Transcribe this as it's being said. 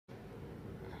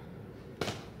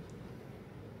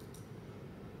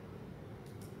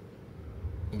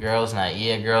Girls night.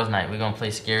 Yeah, girls night. We're gonna play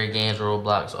scary games,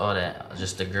 Roblox, all that.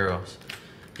 Just the girls.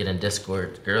 Get in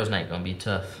Discord. Girls night gonna be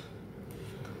tough.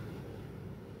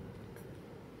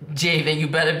 Javen, you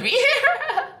better be here.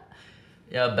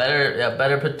 Y'all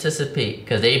better participate.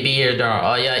 Cause they be here during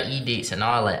all y'all E-dates and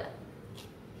all that.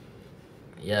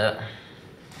 Yeah.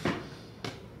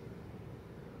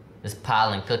 This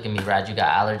pollen cooking me, Rod. You got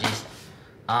allergies?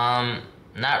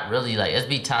 Not really. Like, it's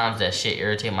be times that shit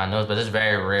irritate my nose, but it's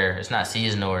very rare. It's not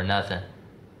seasonal or nothing.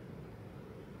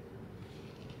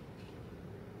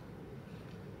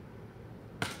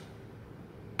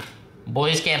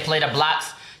 Boys can't play the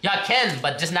blocks. Y'all can,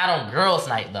 but just not on girls'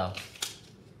 night, though.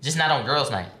 Just not on girls'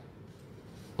 night.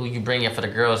 Who you bringing for the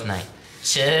girls' night?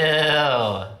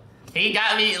 Chill. He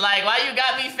got me, like, why you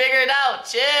got me figured out?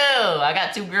 Chill. I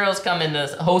got 2 girls coming to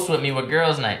host with me with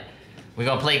girls' night. We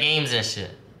gonna play games and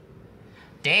shit.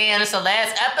 Damn, it's the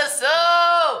last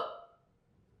episode.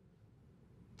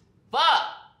 Fuck.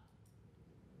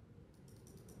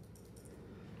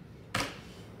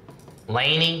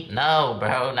 Lainey? No,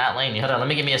 bro, not Lainey. Hold on, let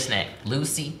me give me a snack.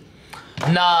 Lucy?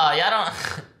 No, y'all don't.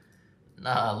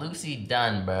 Nah, Lucy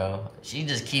done, bro. She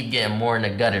just keep getting more in the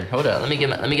gutter. Hold up, let me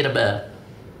get a bell.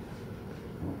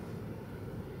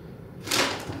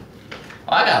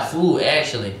 Oh, I got food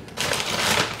actually.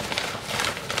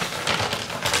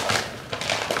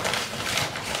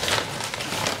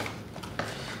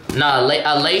 Nah,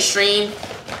 a lay stream,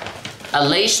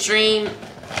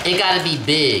 it gotta be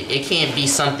big. It can't be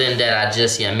something that I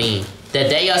just, you know what I mean. The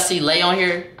day y'all see Lay on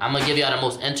here, I'm gonna give y'all the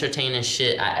most entertaining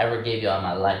shit I ever gave y'all in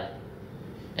my life.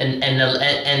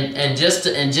 And just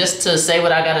to say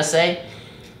what I gotta say,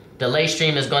 the Lay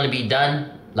stream is gonna be done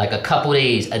like a couple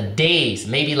days,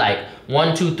 maybe like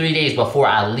 1, 2, 3 days before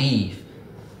I leave.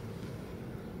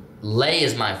 Lay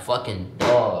is my fucking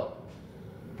dog.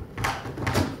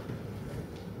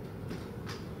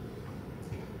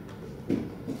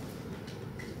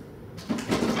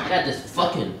 I got this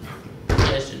fucking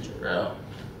messenger, bro.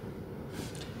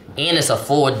 And it's a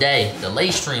full day. The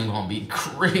Lay stream gonna be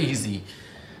crazy.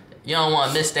 You don't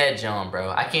wanna miss that, John, bro.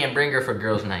 I can't bring her for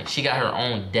girls' night. She got her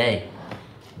own day.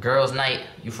 Girls' night,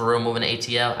 you for real moving to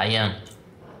ATL? I am.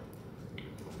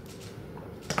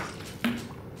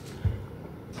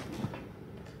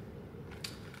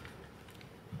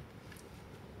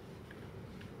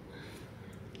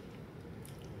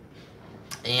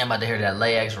 And I'm about to hear that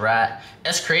Layx ride.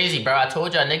 That's crazy, bro. I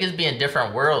told y'all niggas be in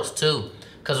different worlds too.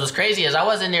 Cause what's crazy is I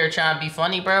wasn't there trying to be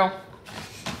funny, bro.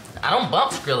 I don't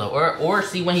bump Skrilla or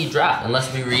see when he dropped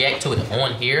unless we react to it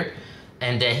on here.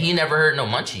 And then he never heard no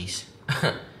munchies.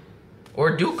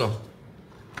 Or Duke him.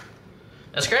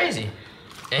 That's crazy.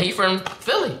 And he from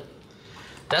Philly.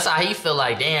 That's how he feel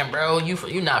like, damn, bro,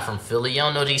 you not from Philly. You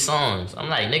don't know these songs. I'm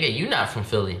like, nigga, you not from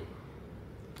Philly.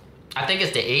 I think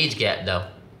it's the age gap, though.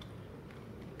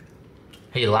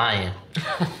 He lying.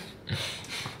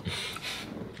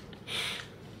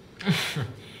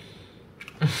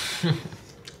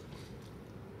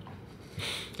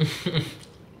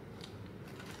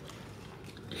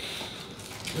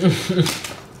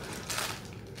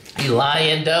 He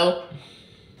lying, though.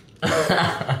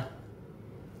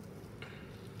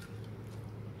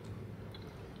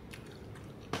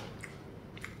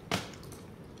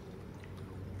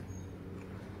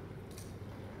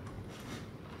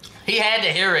 He had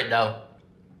to hear it, though.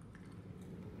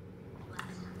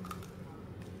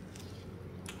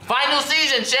 Final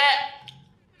season, chat.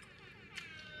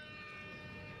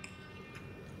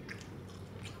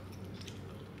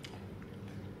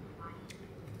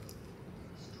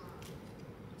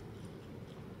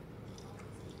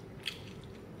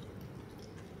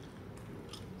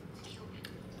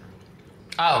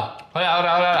 Oh, hold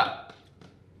on.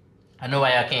 I know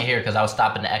why y'all can't hear, because I was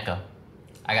stopping the echo.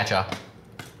 I got y'all.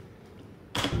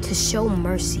 To show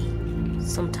mercy,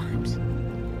 sometimes.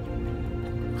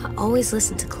 I always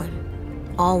listen to Clem.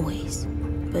 Always.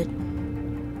 But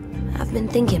I've been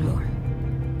thinking more.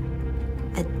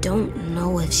 I don't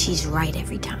know if she's right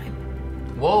every time.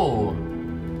 Whoa.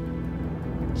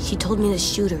 She told me to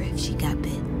shoot her if she got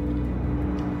bit.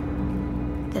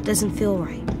 That doesn't feel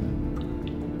right.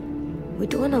 We're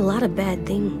doing a lot of bad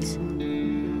things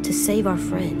to save our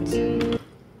friends.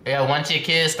 Yeah, once your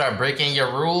kids start breaking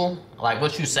your rule, like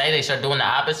what you say, they start doing the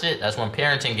opposite, that's when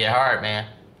parenting get hard, man.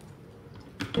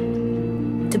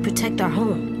 To protect our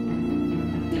home.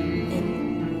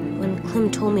 And when Clem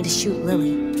told me to shoot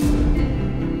Lily,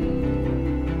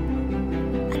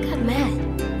 I got mad.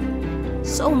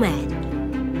 So mad.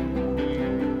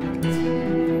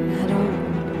 I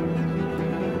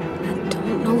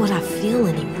don't know what I feel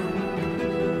anymore.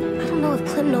 I don't know if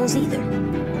Clem knows either.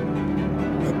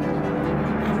 But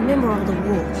I all the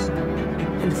rules.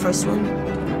 And the first one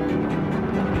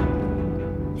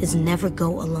is never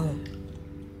go alone.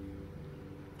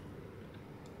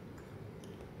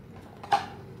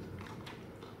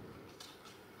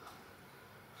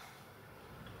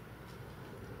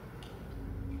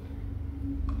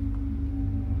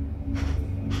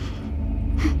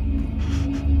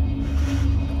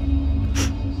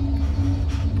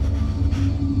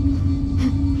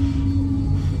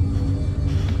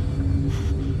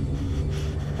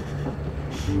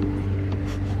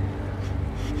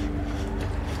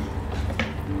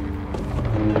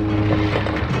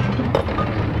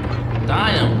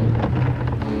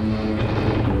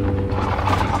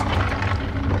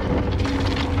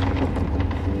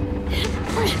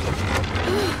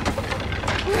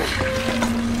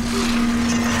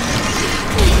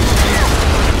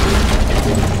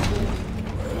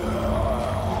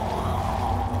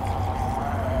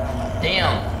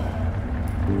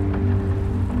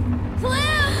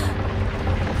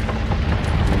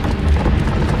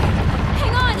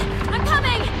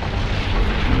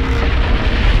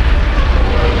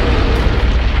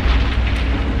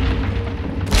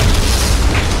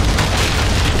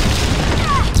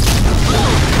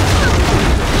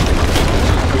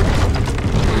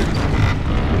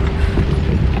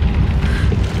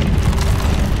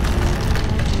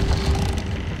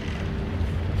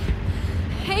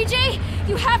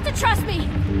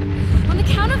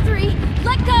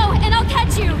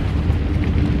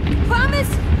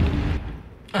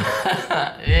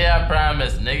 Yeah, I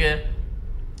promise, nigga.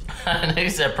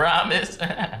 Nigga said promise.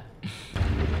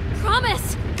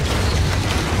 Promise!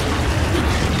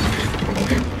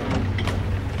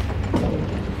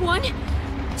 One,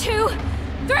 two,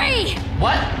 three!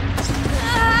 What?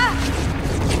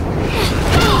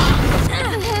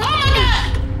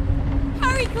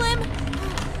 Hurry, Clem!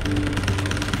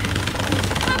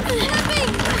 I'm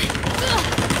slipping!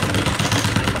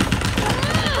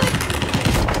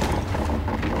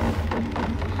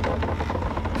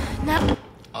 No.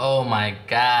 Oh my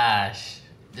gosh.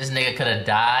 This nigga could have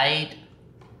died?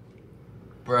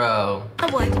 Bro. Oh,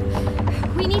 what?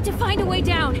 We need to find a way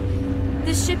down.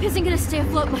 This ship isn't gonna stay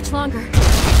afloat much longer.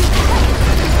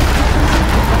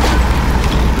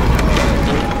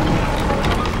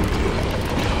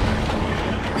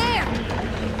 There!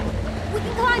 We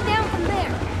can climb down from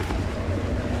there.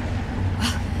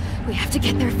 Well, we have to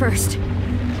get there first.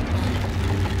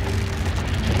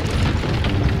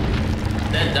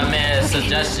 That dumbass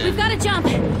suggestion. We've got to jump.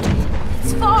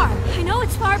 It's far. I know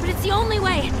it's far, but it's the only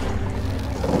way.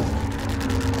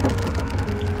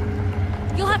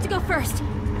 You'll have to go first.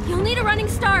 You'll need a running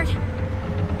start.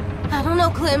 I don't know,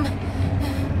 Clem.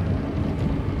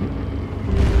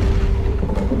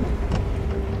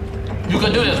 You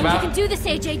can do this, bro. You can do this,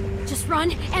 AJ. Just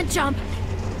run and jump.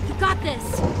 You got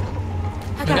this.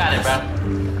 You got it, bro.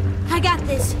 I got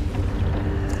this.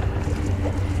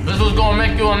 This was gonna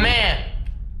make you a man.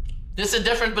 This is the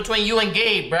difference between you and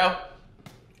Gabe, bro.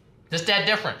 Just that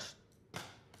difference.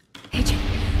 AJ,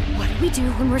 what do we do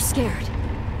when we're scared?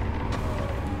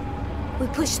 We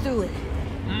push through it.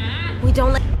 We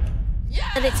don't let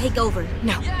it take over.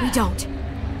 No, we don't.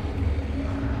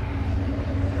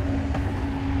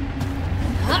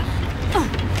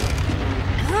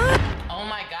 Oh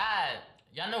my god.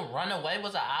 Y'all know run away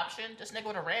was an option? This nigga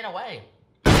would have ran away.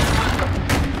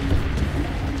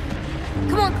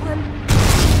 Come on, Clem.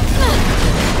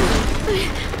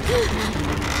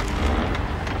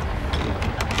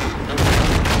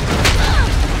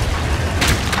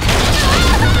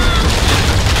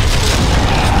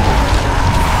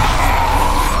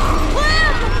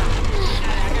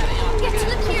 Get to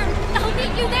the pier. I'll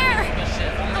meet you there.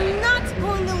 I'm not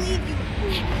going to leave you.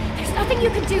 There's nothing you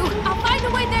can do. I'll find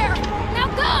a way there. Now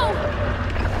go!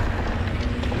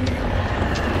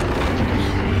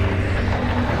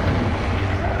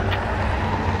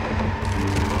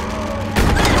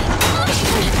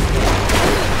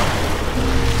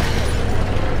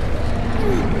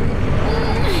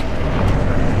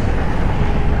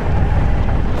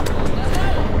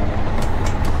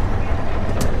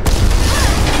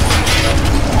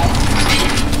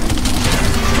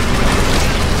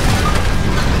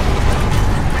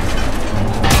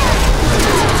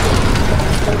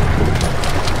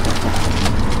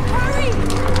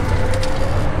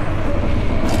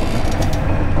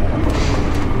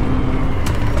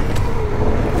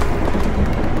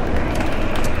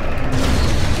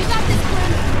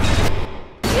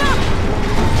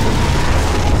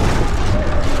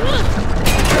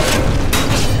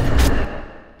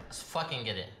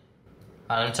 Get it.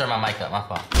 Let me turn my mic up, my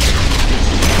fault.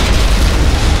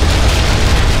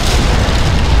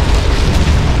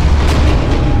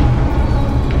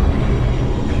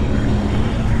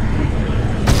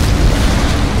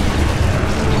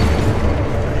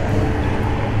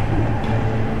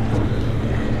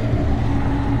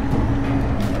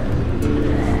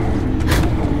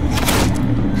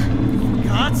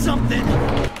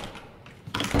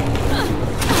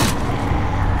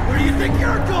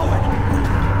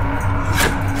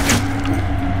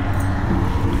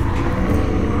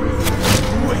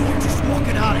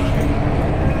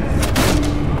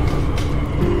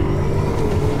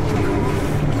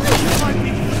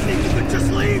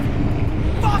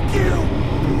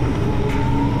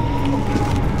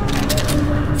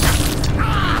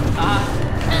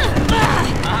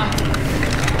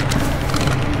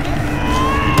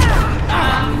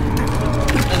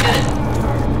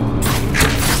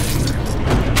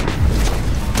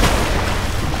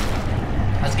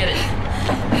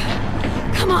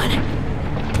 on!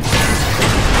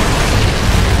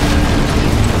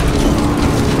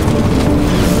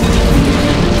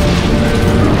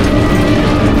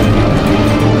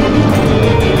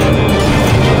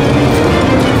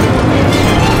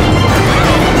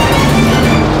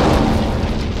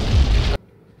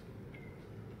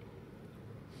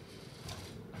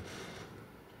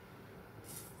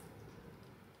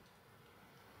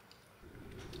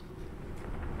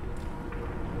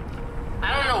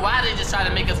 They just try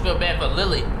to make us feel bad for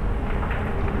Lily.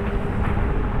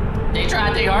 They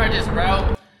tried their hardest,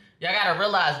 bro. Y'all gotta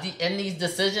realize, in these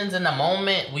decisions in the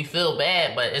moment, we feel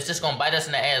bad, but it's just gonna bite us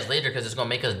in the ass later because it's gonna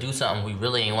make us do something we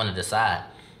really ain't want to decide.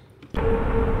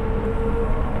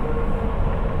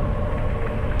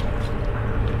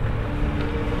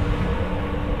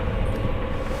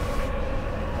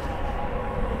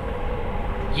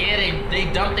 Yeah,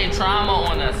 they dump their trauma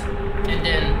on us and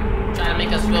then try to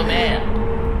make us feel bad.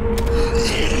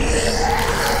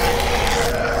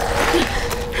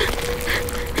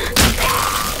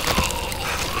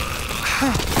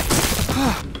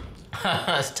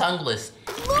 It's tongueless.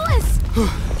 Louis!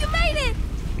 You made it!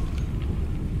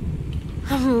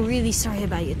 I'm really sorry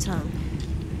about your tongue.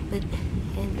 But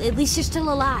at least you're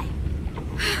still alive.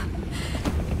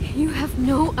 You have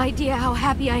no idea how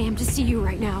happy I am to see you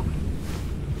right now.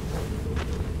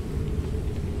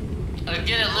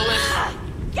 Get it, Louis.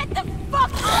 Get the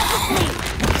fuck off of me!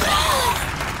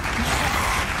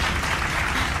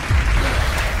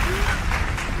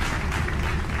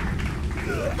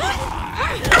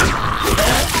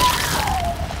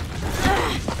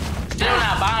 Still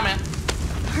not bombing.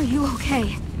 Are you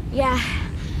okay? Yeah,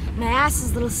 my ass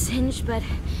is a little singed, but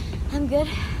I'm good.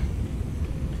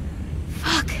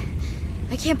 Fuck.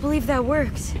 I can't believe that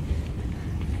worked.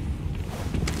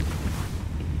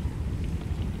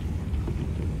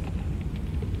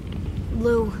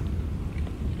 Lou.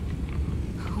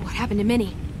 What happened to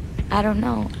Minnie? I don't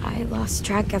know. I lost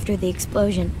track after the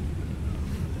explosion.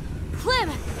 Clem!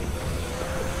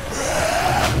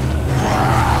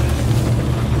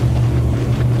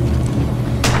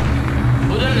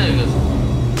 Who them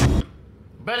niggas?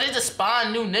 Bro, they just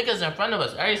spawn new niggas in front of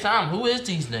us every time. Who is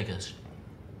these niggas?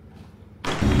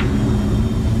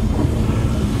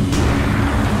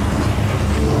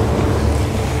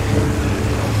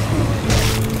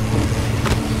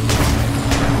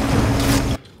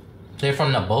 They're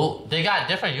from the boat? They got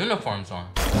different uniforms on.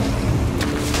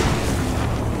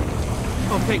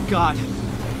 Oh, thank God.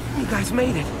 You guys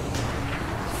made it.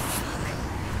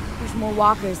 There's more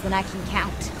walkers than I can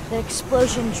count. The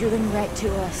explosion drew them right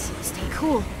to us. Stay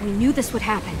cool. We knew this would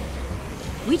happen.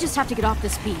 We just have to get off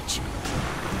this beach.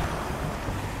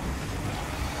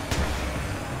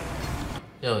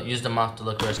 Yo, use the mouth to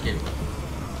look for escape.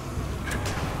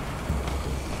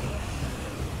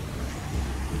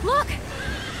 Look!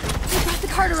 They brought the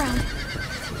cart around.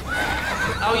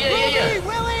 Oh, yeah.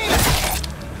 Willie!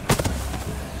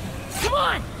 Come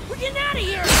on! We're getting out of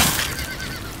here!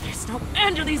 There's no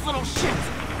end to these little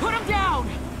shits! Put them down!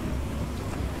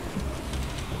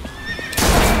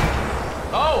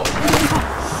 Oh!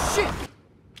 Shit!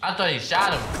 I thought he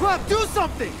shot him. Clem, do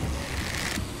something!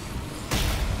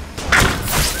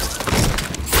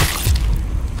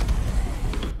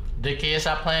 Dickhead,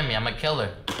 stop playing me. I'm a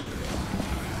killer.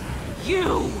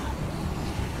 You!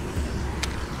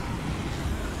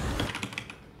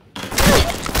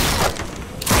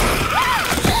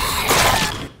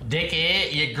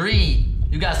 Dickhead, you greed.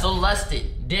 You got so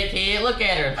lusted. Dickhead, look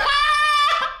at her.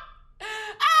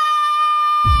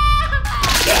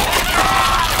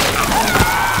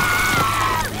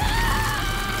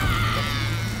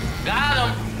 Got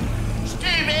him.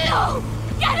 Stupid. No!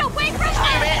 Get away from me!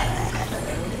 Stupid.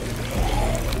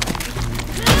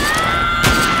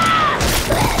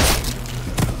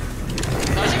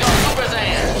 Oh, she going Super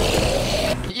Saiyan.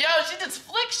 Yo, she just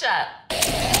flick shot.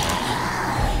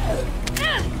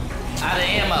 Out of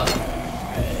ammo.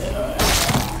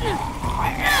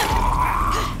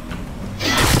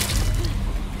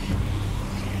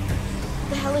 What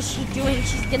the hell is she doing?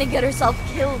 She's gonna get herself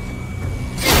killed.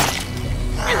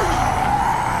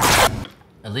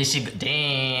 At least she,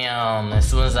 damn, as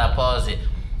soon as I pause it,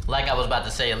 like I was about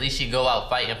to say, at least she go out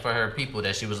fighting for her people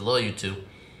that she was loyal to.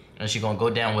 And she gonna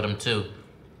go down with them too.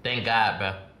 Thank God,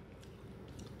 bro.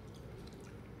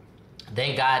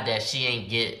 Thank God that she ain't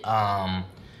get,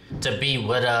 to be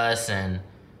with us and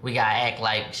we gotta act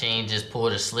like she ain't just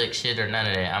pulled a slick shit or none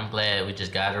of that. I'm glad we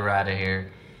just got her out of here.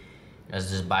 Let's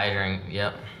just bite her and,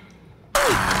 yep.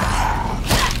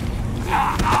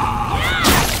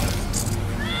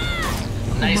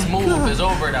 Nice move. God. It's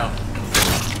over though.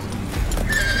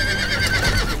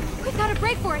 We've got to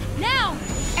break for it, now!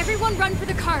 Everyone run for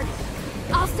the cart.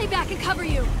 I'll stay back and cover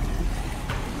you.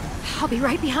 I'll be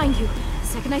right behind you. The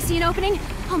second I see an opening,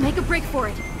 I'll make a break for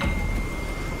it.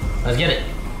 Let's get it.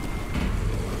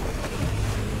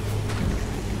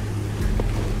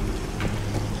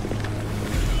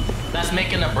 That's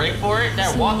making a break for it?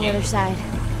 They're walking. On the other side.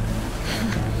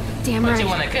 Damn Don't right. you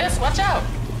want to kiss? Watch out.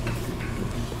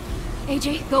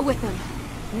 AJ, go with them.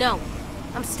 No,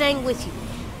 I'm staying with you.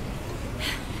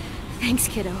 Thanks,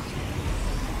 kiddo.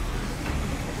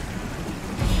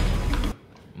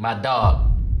 My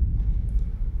dog.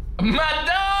 My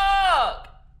dog!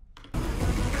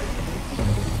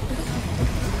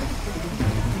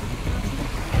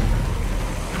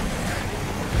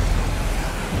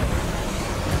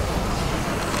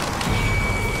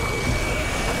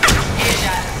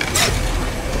 Headshot.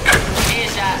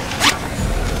 Headshot.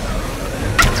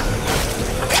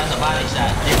 That's a body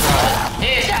shot.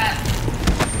 Headshot.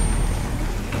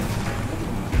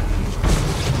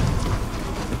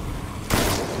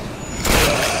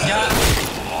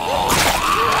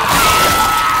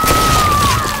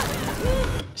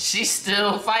 She's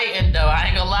still fighting though. I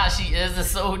ain't gonna lie, she is a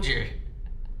soldier.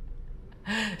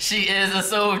 She is a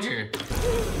soldier.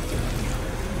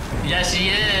 Yes, she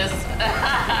is.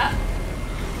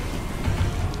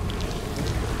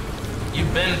 You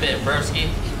been bit, broski.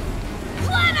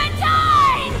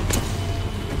 Clementine!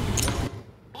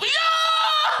 Yo!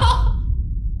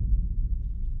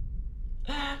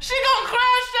 She gonna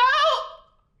crash out?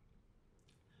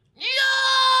 Yo!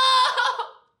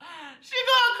 She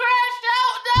gonna crash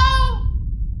out though?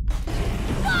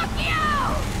 Fuck you!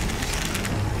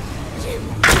 Shit!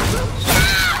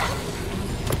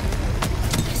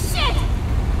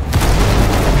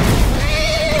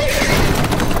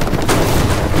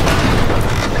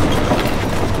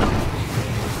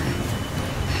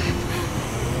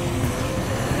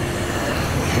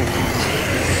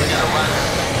 We gotta run.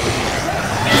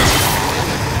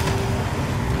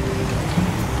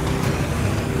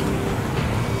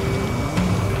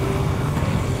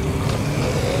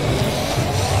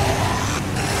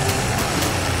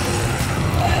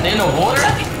 They in the water?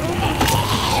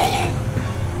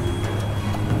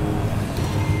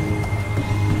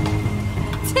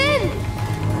 Tin!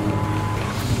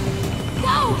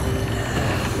 Go!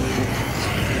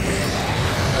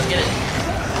 Let's get it.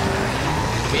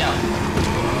 We out.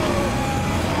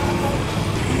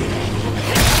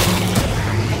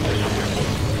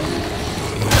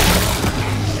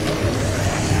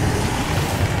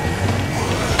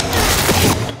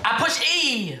 I push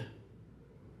E.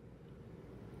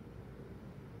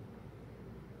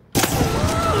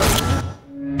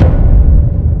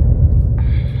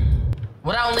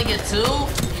 Would I only get 2? Shit!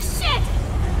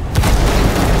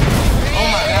 Oh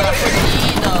my god, I pushed E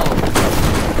though.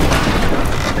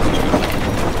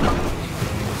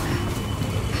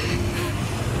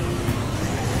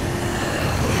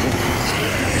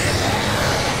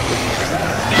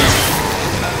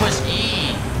 I pushed E.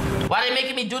 Why they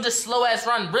making me do this slow ass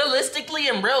run? Realistically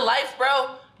in real life,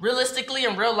 bro. Realistically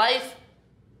in real life,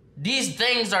 these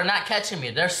things are not catching me.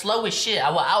 They're slow as shit.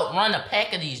 I will outrun a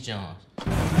pack of these Jones.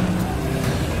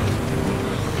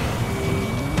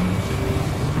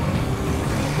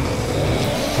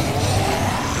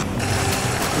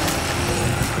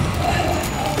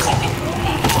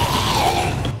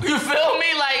 You feel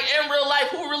me? Like in real life,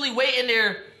 who really waiting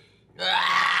there?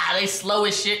 Ah, they slow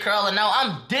as shit crawling out.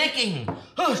 I'm digging.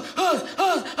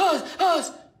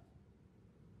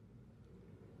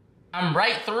 I'm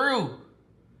right through.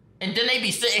 And then they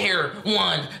be sitting here,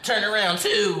 1, turn around,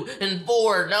 2, and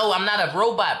 4. No, I'm not a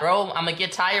robot, bro. I'ma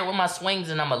get tired with my swings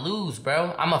and I'ma lose,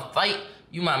 bro. I'ma fight.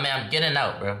 You my man, I'm getting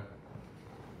out, bro.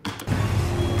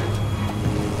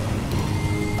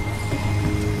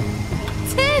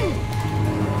 Tin!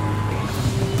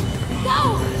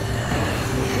 Go!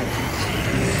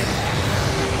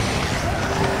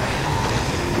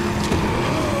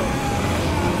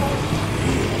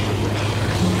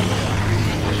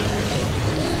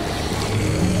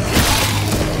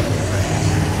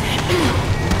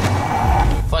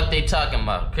 Fuck they talking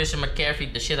about? Christian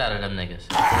McCaffrey the shit out of them niggas.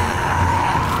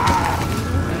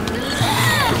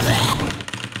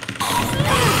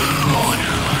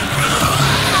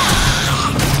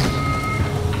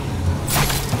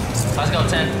 Let's go,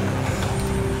 10.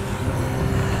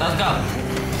 Let's go.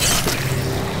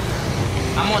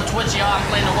 I'm on Twitch, y'all. I'm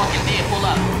playing The Walking Dead. Pull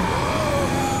up.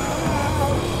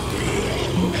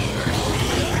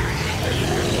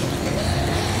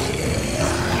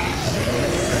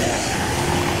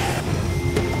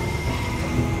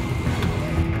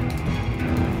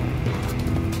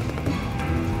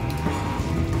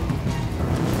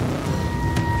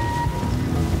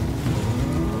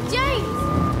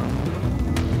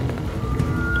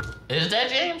 Is that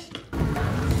James?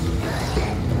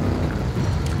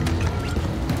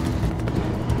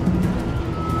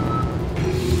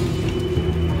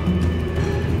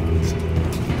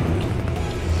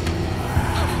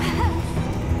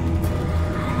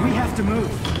 We have to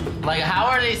move. Like, how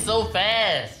are they so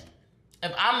fast?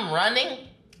 If I'm running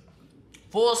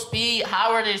full speed,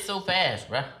 how are they so fast,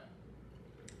 bruh?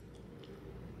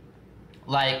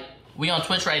 Like, we on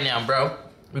Twitch right now, bro.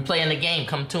 We playing the game.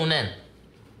 Come tune in.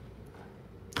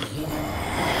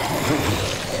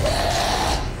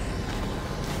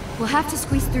 We'll have to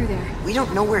squeeze through there. We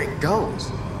don't know where it goes.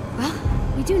 Well,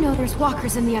 we do know there's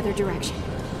walkers in the other direction.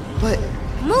 But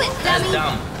Move it, That's dummy!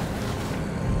 dumb.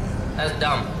 That's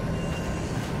dumb.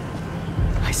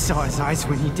 I saw his eyes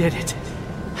when he did it.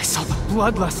 I saw the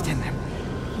bloodlust in them.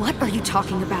 What are you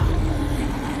talking about?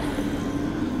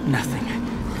 Nothing.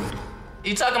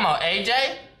 You talking about AJ?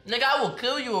 Nigga, I will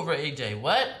kill you over AJ.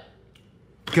 What?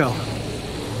 Go.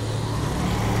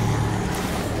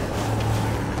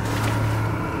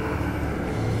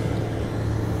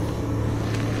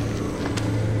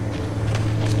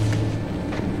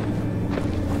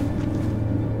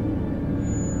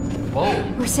 Whoa.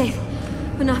 We're safe,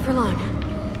 but not for long.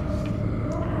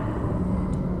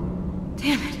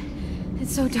 Damn it.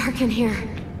 It's so dark in here.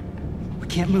 We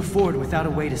can't move forward without a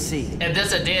way to see. If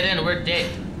this a dead end, we're dead.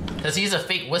 Because he's a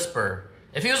fake whisperer.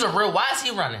 If he was a real, why is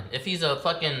he running? If he's a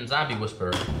fucking zombie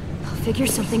whisperer. I'll figure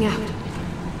something out.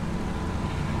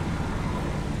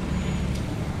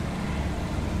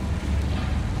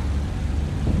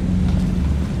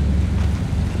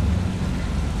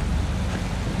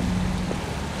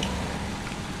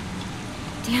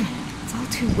 Damn it, it's all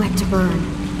too wet to burn.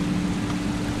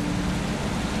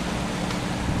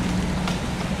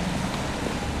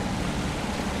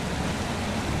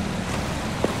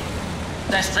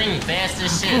 That stream fast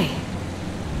as Okay.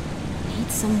 shit. Need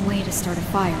some way to start a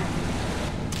fire.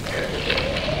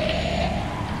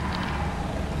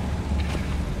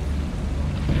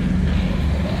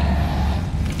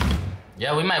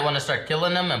 Yeah, we might want to start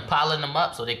killing them and piling them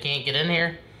up so they can't get in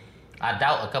here. I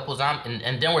doubt a couple zombies,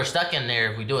 and then we're stuck in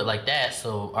there if we do it like that.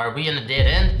 So are we in the dead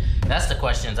end? That's the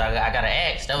questions I gotta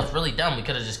ask. That was really dumb. We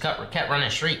could have just kept running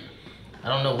straight. I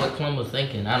don't know what Clem was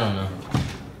thinking. I don't know.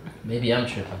 Maybe I'm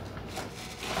tripping.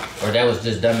 Or that was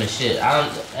just dumb as shit.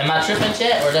 Am I tripping,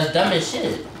 chat? Or that's dumb as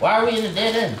shit? Why are we in the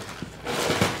dead end?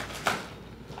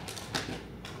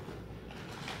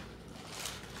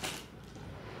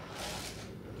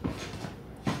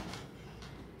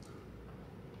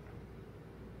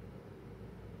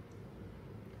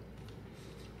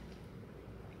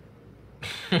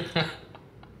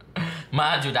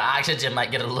 Mind you, the oxygen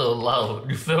might get a little low.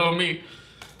 You feel me?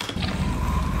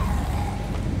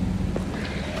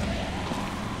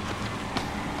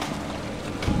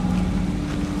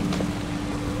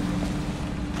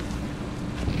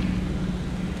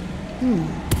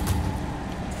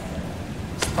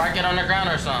 Spark it on the ground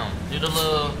or something. Do the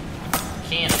little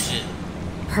can shit.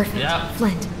 Perfect. Yep.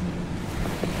 Flint.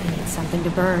 I need something to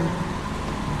burn.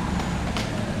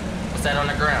 What's that on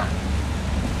the ground?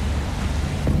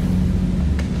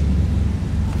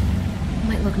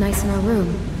 Might look nice in our room.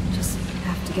 Just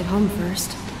have to get home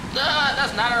first.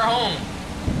 That's not our home.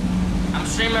 I'm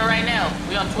streaming right now.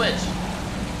 We on Twitch.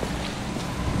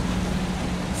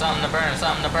 Something to burn,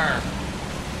 something to burn.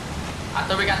 I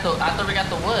thought we got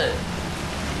the wood.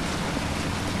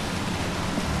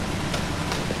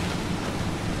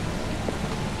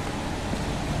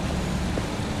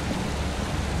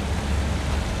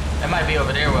 It might be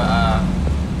over there with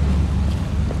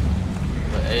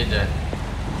AJ.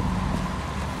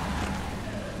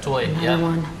 Toy, Another yeah.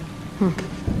 one.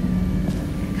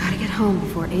 Gotta get home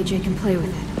before AJ can play with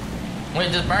it.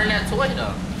 Wait, just burn that toy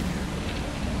though.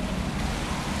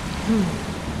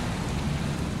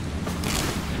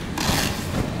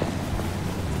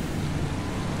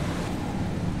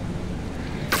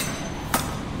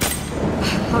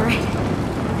 All right.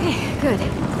 Okay, good.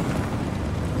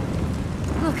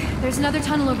 Look, there's another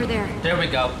tunnel over there. There we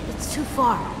go. It's too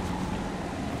far.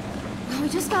 We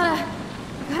just gotta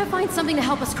find something to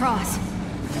help us cross.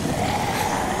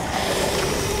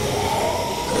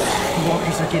 The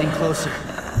walkers are getting closer.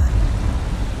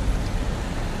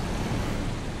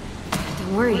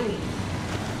 Don't worry.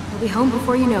 We'll be home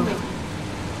before you know it.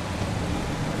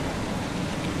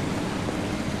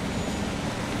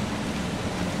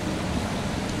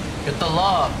 Get the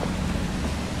log.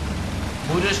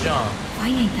 Move this John. If I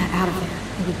yank that out of there,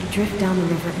 it would drift down the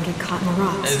river and get caught in the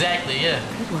rocks. Exactly, yeah.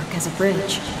 Could work as a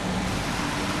bridge.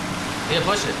 Yeah,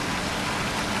 push it.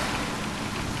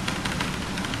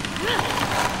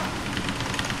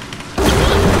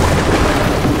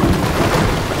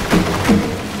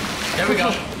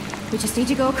 We just need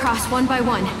to go across one by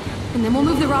one, and then we'll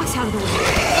move the rocks out of the way.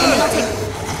 And then I'll take...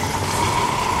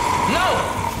 No!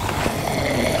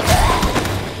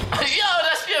 Yo,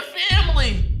 that's your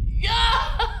family! Yo!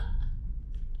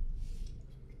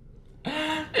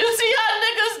 You see how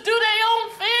niggas do their own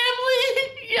family?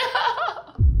 Yo!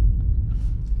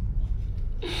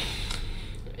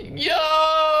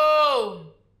 Yo!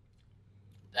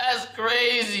 That's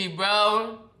crazy,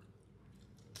 bro.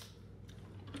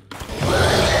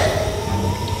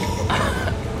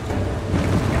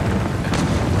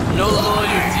 No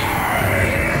loyalty.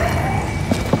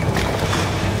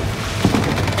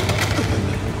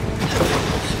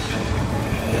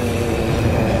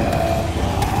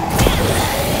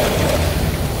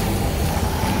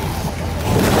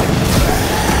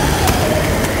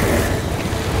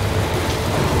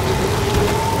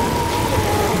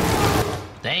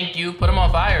 Thank you. Put him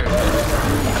on fire.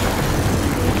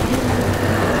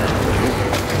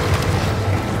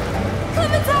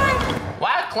 Clementine!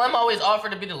 Why Clem always offer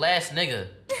to be the last nigga?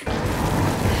 Nigga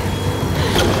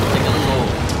cool.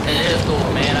 It is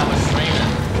cool, man. I was training.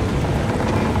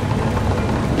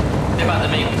 They about to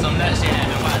make some nut shit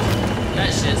happen. Watch.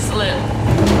 Nut shit slip.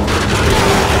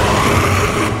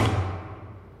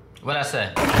 What'd I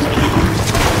say?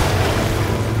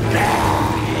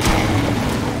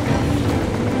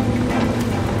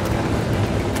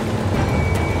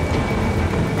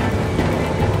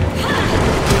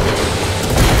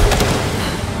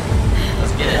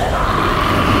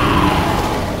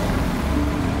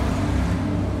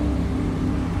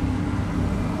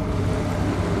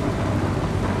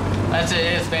 That shit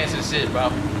is fancy shit, bro.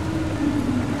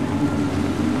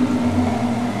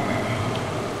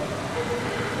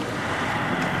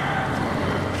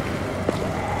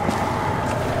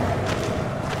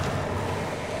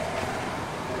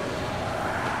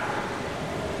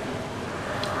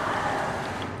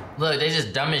 Look, they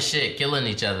just dumb as shit, killing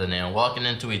each other now, walking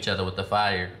into each other with the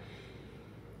fire.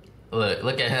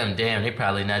 Look at him. Damn, they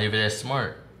probably not even that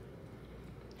smart.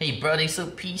 Hey, bro, they so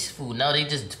peaceful. No, they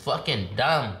just fucking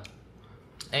dumb.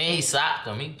 And he socked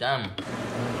him. He dumb.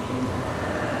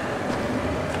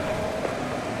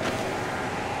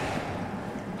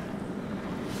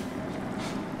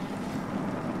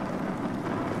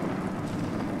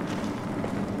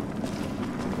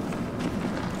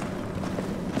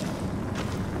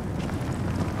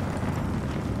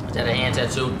 Is that a hand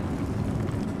tattoo?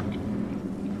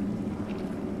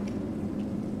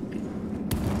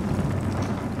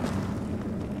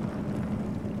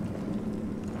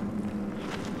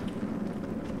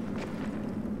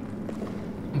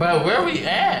 But where we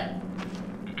at?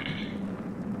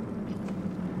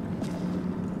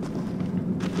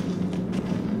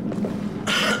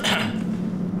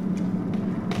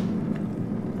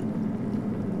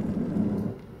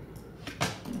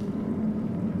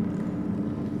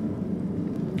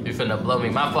 You finna blow me.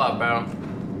 My fault, bro.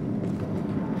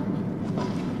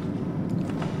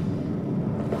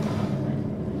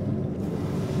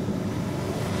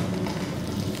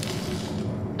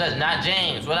 That's not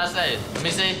James. What'd I say? Let me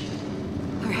see.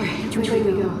 Alright, which way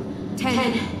we go?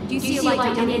 10. Do you see a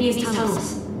light down any of these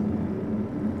tunnels?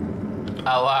 Oh,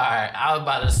 alright. I was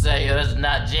about to say, yo, that's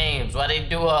not James. Why they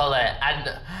do all that? I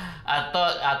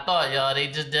thought, y'all, they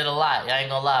just did a lot. I ain't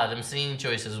gonna lie. Them scene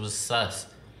choices was sus.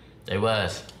 They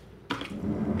was.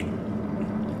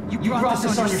 You brought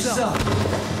this on yourself.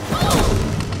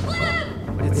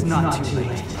 But it's not too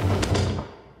late.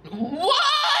 What?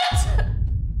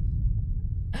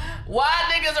 Why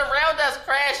niggas around us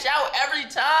crash out every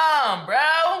time,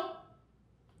 bro?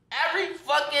 Every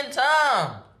fucking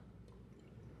time.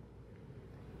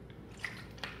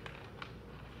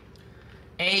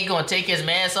 And he gonna take his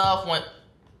mask off when...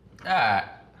 Alright.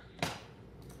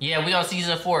 Yeah, we on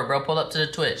season 4, bro. Pull up to the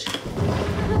Twitch. Let's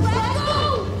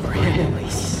go! For him, at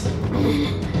least.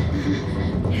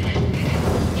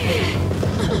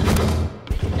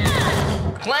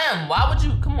 Clem, why would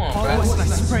you... Come on, Follow bro. us and I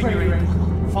sprain your ankle.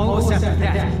 Follow us after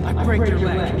that, I break your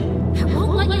leg. I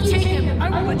won't let you take him! I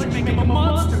won't let you make him a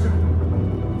monster.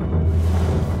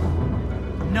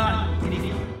 Not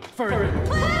any further.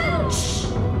 Shh!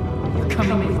 You're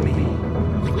coming with me.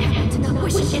 What happened to not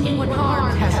wishing anyone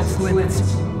harm? Has its limits.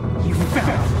 You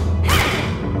found.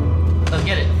 Let's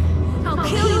get it. I'll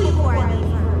kill you before I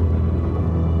leave her.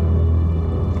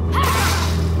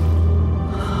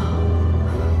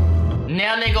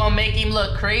 Now they gonna make him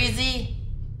look crazy?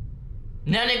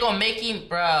 Now they gonna make him...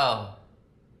 Bro.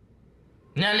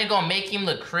 Now they gonna make him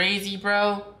look crazy,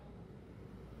 bro?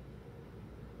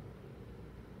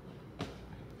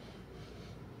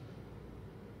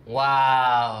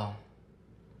 Wow.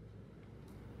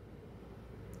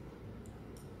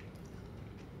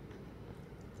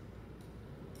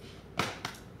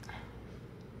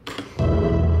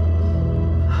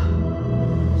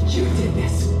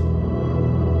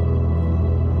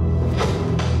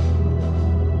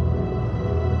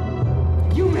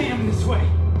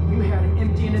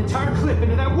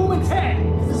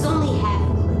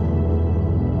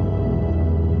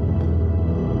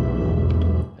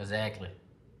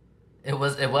 It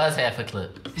was half a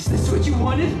clip. Is this what you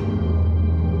wanted?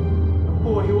 A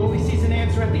boy who only sees an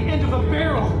answer at the end of a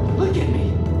barrel. Look at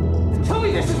me. Tell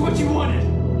me this is what you wanted.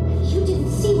 You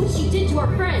didn't see what she did to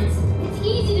our friends. It's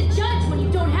easy to judge when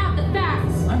you don't have the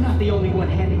facts. I'm not the only one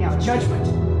handing out judgment.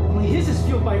 Only his is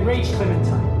fueled by rage,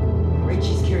 Clementine. Rage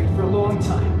he's carried for a long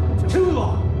time. Too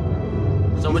long.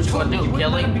 So what you gonna do?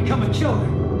 Kill him? him? Become a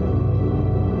killer.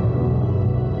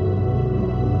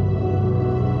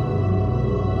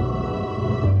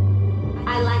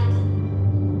 I liked it.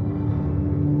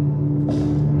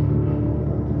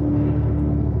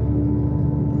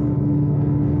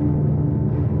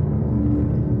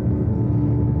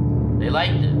 They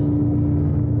liked it.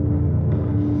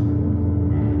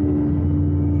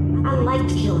 I liked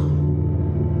killing.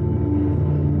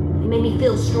 It made me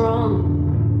feel strong.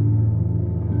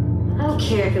 I don't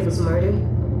care if it was murder.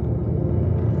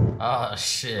 Oh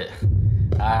shit.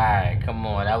 Alright, come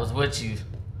on. I was with you.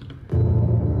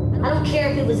 I don't care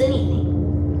if it was anything.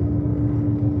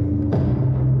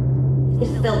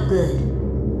 It felt good.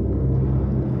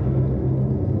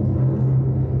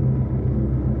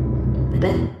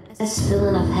 Best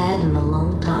feeling I've had in a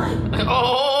long time.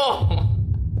 Oh!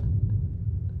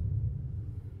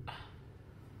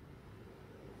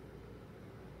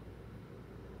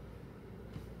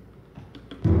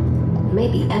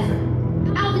 Maybe ever.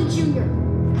 Alvin Jr.,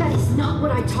 that is not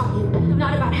what I taught you.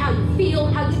 Not about how you feel,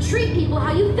 how you treat people,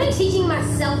 how you I'm think. teaching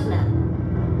myself now.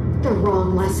 The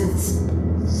wrong lessons.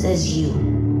 Says you.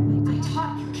 I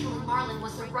taught you killing Marlon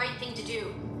was the right thing to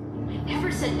do. I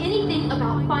never said anything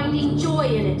about finding joy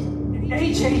in it.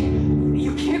 AJ,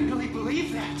 you can't really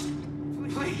believe that.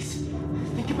 Please,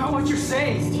 think about what you're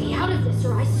saying. Stay out of this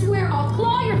or I swear I'll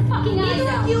claw your fucking eyes Neither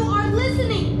out. of you are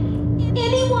listening.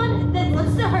 Anyone that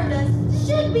wants to hurt us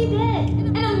should be dead.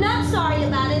 And I'm not sorry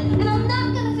about it, and I'm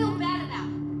not gonna feel bad about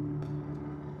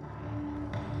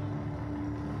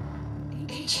it.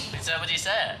 AJ, Is that what he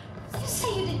said? you say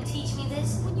you didn't teach me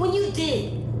this when you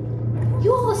did.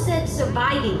 You always said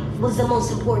surviving was the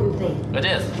most important thing. It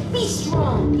is. Be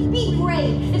strong, be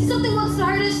brave. If something wants to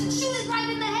hurt us, shoot it right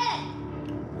in the head.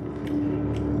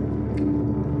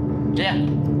 Yeah.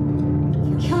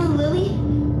 Killing Lily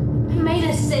made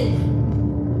us safe.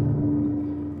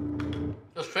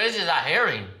 What's crazy is I hear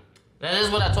him. That is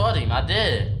what I taught him. I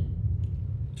did.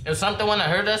 If something wanna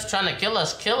hurt us, trying to kill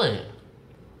us, kill it.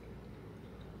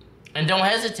 And don't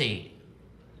hesitate.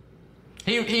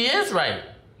 He is right.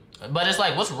 But it's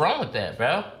like, what's wrong with that,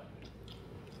 bro?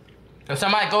 If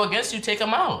somebody go against you, take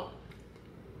them out.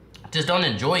 Just don't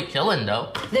enjoy killing,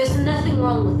 though. There's nothing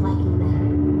wrong with liking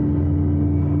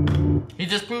that. He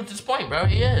just proved his point, bro.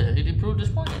 He is. He proved his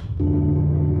point. I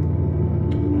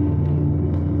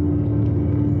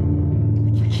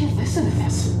can't listen to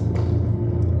this.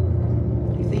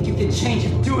 You think you can change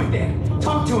him? Do it then.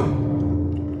 Talk to him.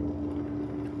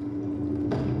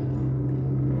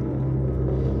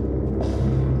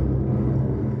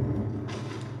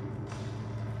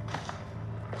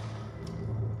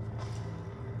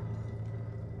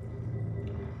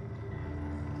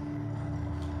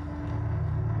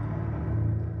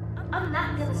 I'm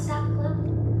not gonna stop,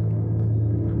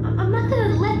 Clem. I'm not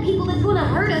gonna let people that wanna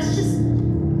hurt us just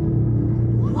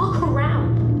walk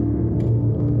around.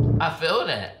 I feel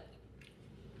that.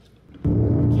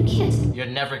 You can't. You're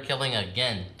never killing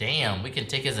again. Damn, we can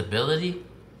take his ability?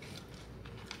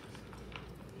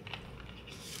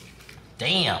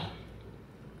 Damn.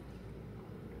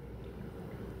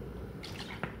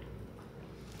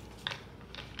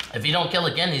 If you don't kill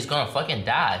again, he's gonna fucking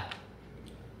die.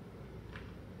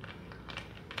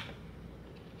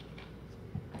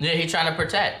 Yeah, he's trying to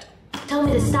protect. Tell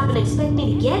me to stop and expect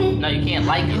me to get it. No, you can't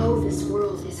like it. Oh, this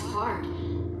world is hard.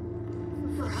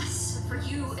 For us, for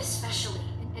you especially.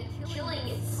 And killing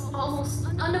is almost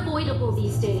unavoidable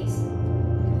these days.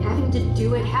 Having to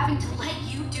do it, having to let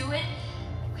you do it,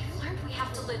 we've learned we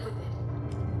have to live with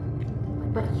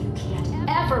it. But you can't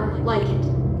ever like it.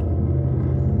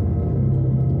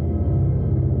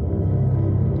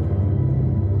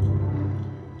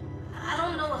 I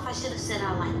don't know if I should have said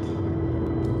I liked it.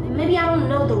 Maybe I don't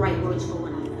know the right words for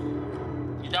what I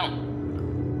felt. You don't.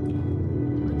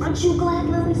 Aren't you glad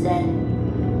Lily's dead?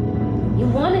 You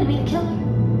wanted me to kill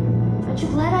her. Aren't you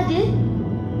glad I did?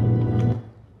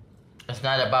 It's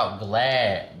not about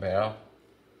glad, bro.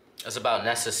 It's about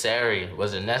necessary.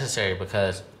 Was it necessary?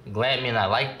 Because glad mean I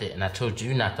liked it, and I told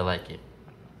you not to like it.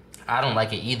 I don't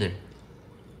like it either.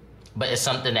 But it's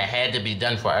something that had to be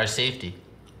done for our safety.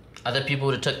 Other people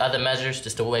would have took other measures,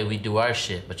 just the way we do our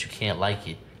shit, but you can't like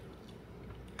it.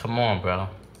 Come on, bro.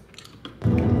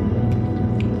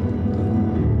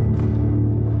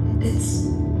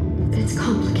 It's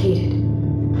complicated.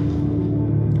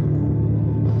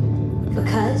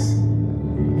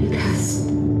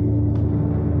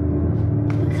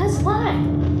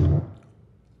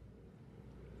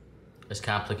 It's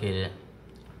complicated.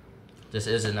 This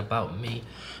isn't about me.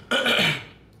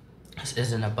 This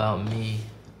isn't about me.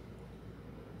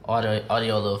 Audio a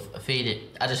little faded.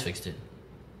 I just fixed it.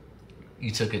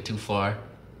 You took it too far.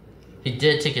 He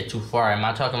did take it too far. Am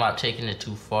I talking about taking it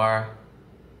too far?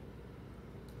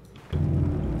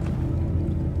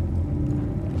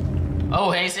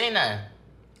 Oh, he ain't saying nothing.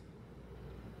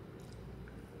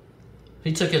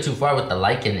 He took it too far with the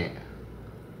liking it,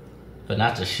 but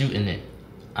not the shooting it.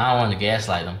 I don't want to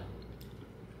gaslight him.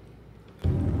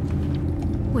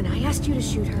 When I asked you to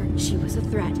shoot her, she was a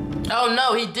threat. Oh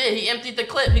no, he did. He emptied the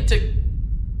clip.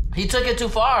 He took it too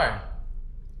far.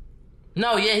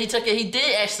 No, yeah, he took it. He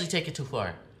did actually take it too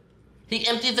far. He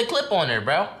emptied the clip on her,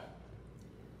 bro.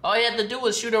 All he had to do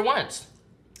was shoot her once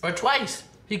or twice.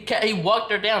 He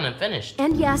walked her down and finished.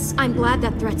 And yes, I'm glad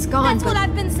that threat's gone. That's what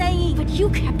I've been saying. But you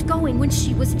kept going when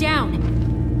she was down.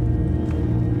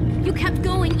 You kept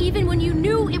going even when you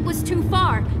knew it was too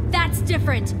far. That's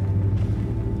different.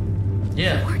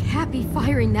 Yeah. You weren't happy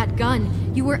firing that gun.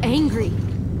 You were angry.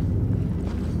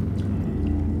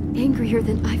 Angrier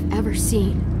than I've ever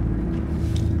seen.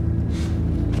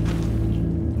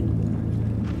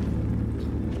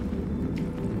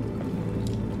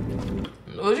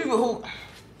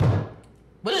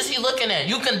 What is he looking at?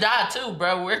 You can die too,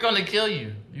 bro. We're gonna kill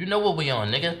you. You know what we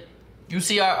on, nigga. You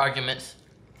see our arguments.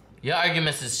 Your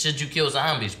arguments is should you kill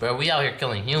zombies, bro. We out here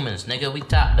killing humans, nigga. We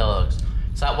top dogs.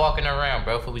 Stop walking around,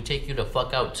 bro, before we take you the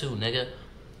fuck out too, nigga.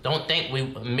 Don't think we...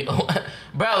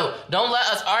 Bro, don't let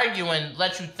us argue and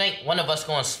let you think one of us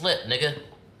gonna slip, nigga.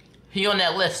 He on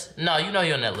that list. No, you know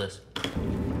he on that list.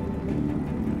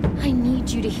 I need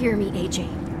you to hear me, AJ.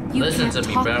 You Listen can't to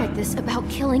me, talk bro. like this about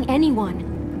killing anyone.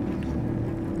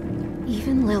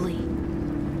 Even Lily.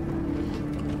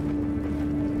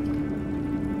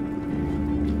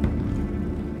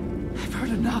 I've heard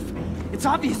enough. It's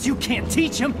obvious you can't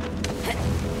teach him.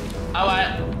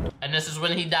 Alright. And this is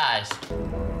when he dies.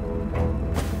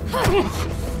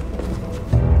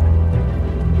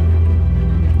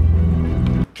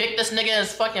 Kick this nigga in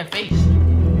his fucking face.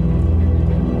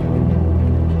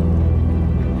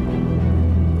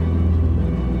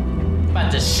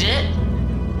 About the shit?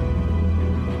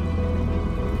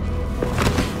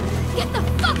 Get the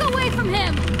fuck away from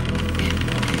him!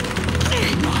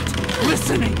 Not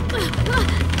listening.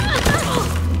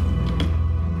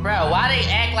 Bro, why they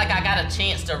act like I got a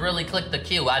chance to really click the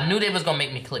Q? I knew they was gonna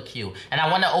make me click Q. And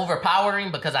I want to overpower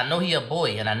him because I know he a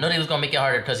boy. And I know they was gonna make it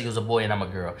harder because he was a boy and I'm a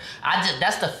girl.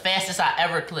 That's the fastest I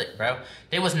ever clicked, bro.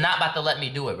 They was not about to let me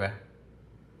do it, bro.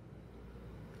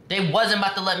 They wasn't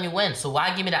about to let me win. So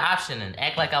why give me the option and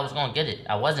act like I was gonna get it?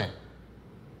 I wasn't.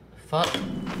 Fuck.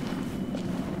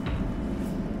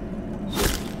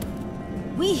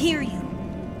 We hear you.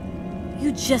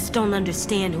 You just don't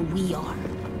understand who we are.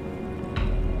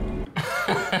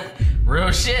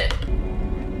 Real shit.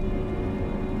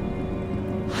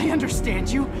 I understand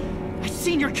you. I've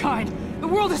seen your kind. The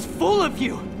world is full of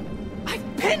you.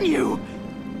 I've been you.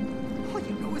 All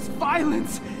you know is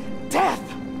violence, death.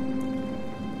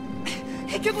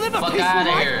 He could live a Fuck peaceful outta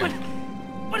life, here.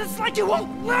 but it's like you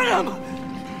won't let him.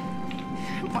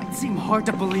 It might seem hard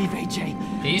to believe, AJ.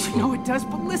 Peaceful. I know it does,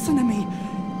 but listen to me.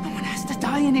 No one has to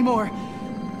die anymore.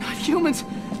 Not humans,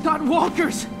 not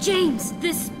walkers. James,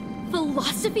 this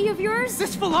philosophy of yours?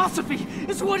 This philosophy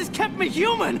is what has kept me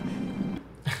human.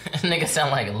 Nigga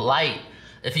sound like Light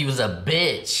if he was a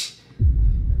bitch.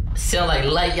 Sound like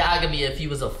Light Yagami if he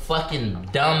was a fucking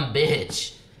dumb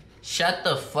bitch. Shut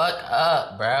the fuck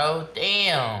up, bro.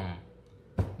 Damn.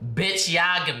 Bitch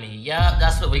Yagami. Yup,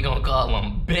 that's what we gonna call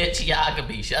him. Bitch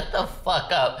Yagami. Shut the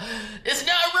fuck up. It's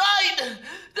not right.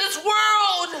 This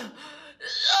world.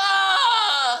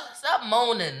 Stop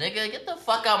moaning, nigga. Get the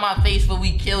fuck out my face before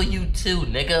we kill you too,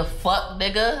 nigga. Fuck,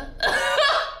 nigga.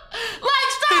 Like,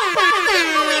 stop moaning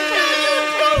before we kill you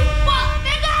too. Fuck,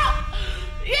 nigga.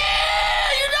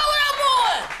 Yeah, you know what I'm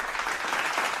on.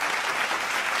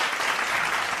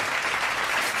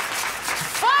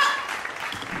 Fuck.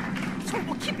 So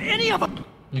we'll keep any of them.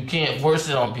 You can't force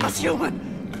it on people. Us human.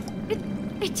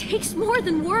 It takes more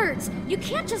than words. You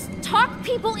can't just talk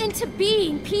people into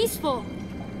being peaceful.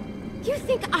 You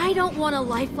think I don't want a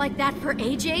life like that for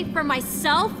AJ, for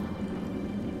myself?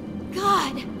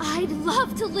 God, I'd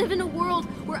love to live in a world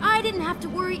where I didn't have to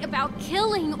worry about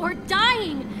killing or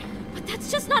dying. But that's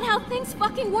just not how things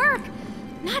fucking work.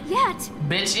 Not yet.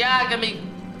 Bitch Yagami.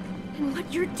 And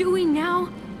what you're doing now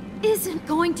isn't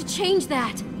going to change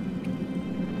that.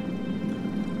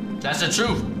 That's the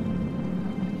truth.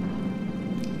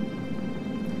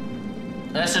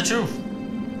 That's the truth.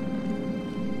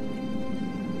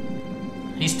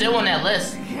 He's still on that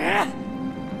list.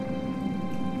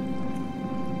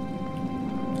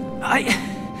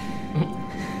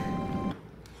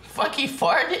 Fuck, he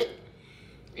farted?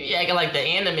 He acting like the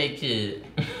anime kid.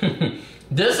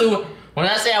 This is, when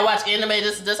I say I watch anime,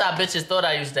 this how bitches thought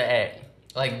I used to act.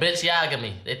 Like bitch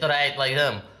Yagami. They thought I act like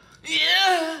him.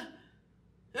 Yeah.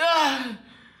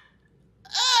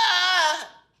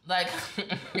 Like,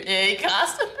 yeah, he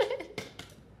constipated.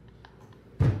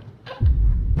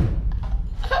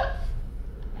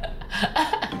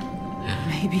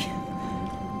 Maybe.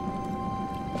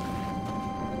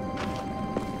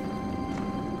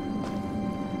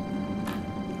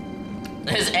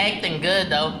 His acting good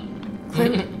though.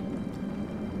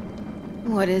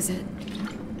 What is it?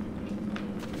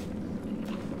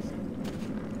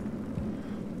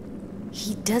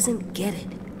 He doesn't get it.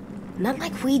 Not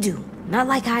like we do. Not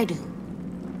like I do.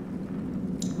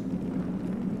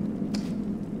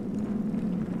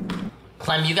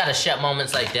 Clem, you gotta shut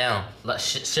moments like down.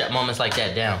 Shut moments like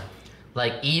that down.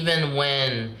 Like even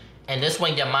when, and this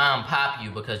when your mom pop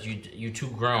you because you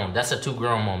too grown. That's a too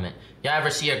grown moment. Y'all ever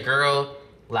see a girl,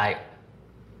 like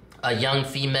a young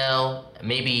female,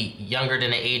 maybe younger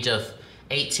than the age of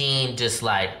 18, just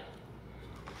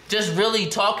really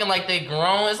talking like they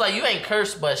grown? It's like, you ain't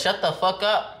cursed, but shut the fuck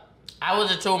up. I would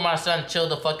have told my son, chill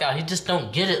the fuck out. He just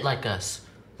don't get it like us.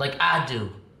 Like I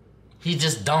do. He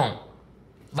just don't.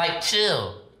 Like,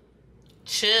 chill.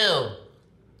 Chill.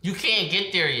 You can't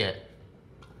get there yet.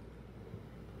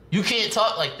 You can't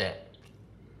talk like that.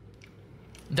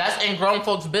 That's in grown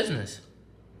folks' business.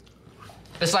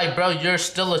 It's like, bro, you're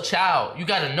still a child. You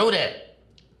gotta know that.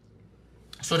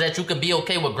 So that you can be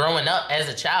okay with growing up as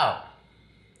a child.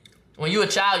 When you're a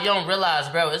child, you don't realize,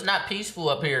 bro, it's not peaceful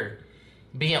up here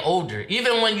being older.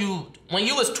 Even when you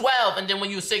was 12 and then when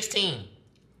you was 16.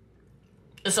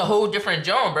 It's a whole different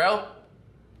genre, bro.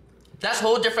 That's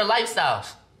whole different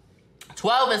lifestyles.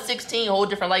 12 and 16, whole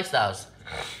different lifestyles.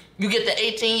 You get to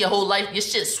 18, your whole life, your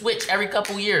shit switch every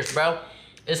couple years, bro.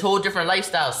 It's whole different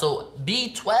lifestyles. So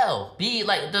be 12. Be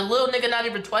like, the little nigga not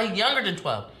even 12, he's younger than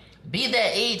 12. Be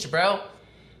that age, bro.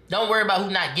 Don't worry about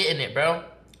who not getting it, bro.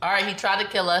 All right, he tried to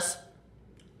kill us.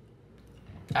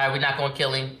 All right, we're not gonna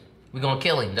kill him. We're gonna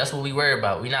kill him. That's what we worry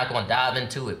about. We're not gonna dive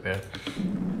into it, bro.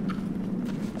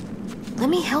 Let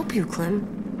me help you,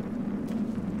 Clem.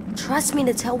 Trust me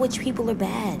to tell which people are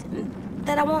bad.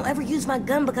 That I won't ever use my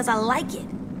gun because I like it.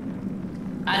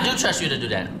 I do trust you to do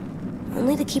that.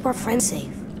 Only to keep our friends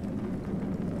safe.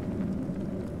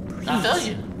 Please. I feel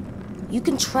you. You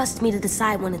can trust me to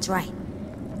decide when it's right.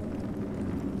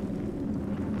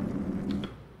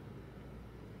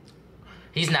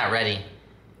 He's not ready.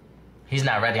 He's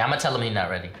not ready. I'm gonna tell him he's not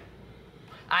ready.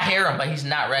 I hear him, but he's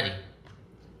not ready.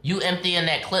 You emptying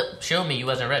that clip showed me you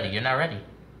wasn't ready. You're not ready.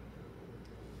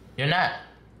 You're not.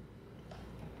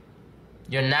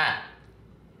 You're not.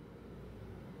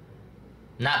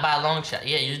 Not by a long shot.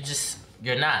 Yeah,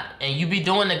 you're not. And you be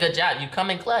doing a good job. You come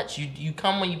in clutch. You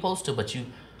come when you supposed to, but you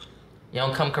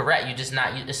don't come correct. You just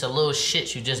not, it's a little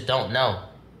shit you just don't know.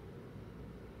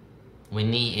 We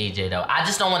need AJ though. I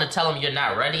just don't want to tell him you're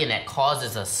not ready, and that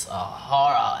causes us a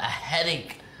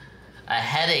headache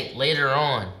later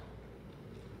on.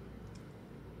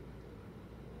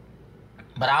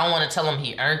 But I don't want to tell him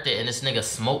he earned it and this nigga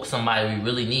smoked somebody we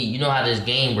really need. You know how this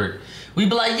game works. We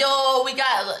be like, yo, we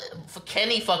got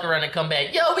Kenny fuck around and come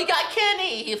back. Yo, we got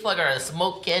Kenny. He fuck around and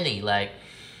smoke Kenny. Like,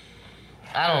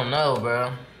 I don't know,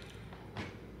 bro.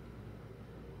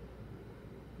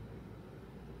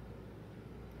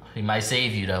 He might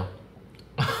save you though.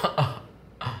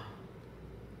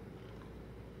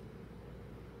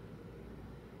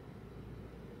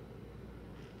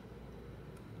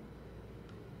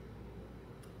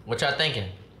 What y'all thinking?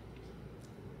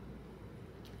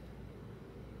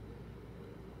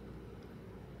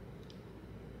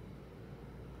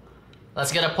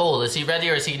 Let's get a poll. Is he ready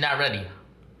or is he not ready?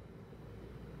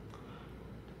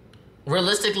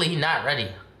 Realistically, he's not ready.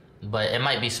 But it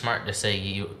might be smart to say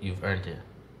you've earned it.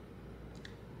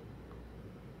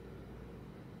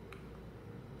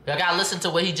 Y'all gotta listen to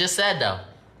what he just said though.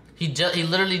 He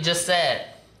literally just said,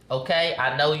 okay,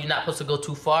 I know you're not supposed to go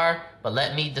too far, but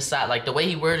let me decide. Like, the way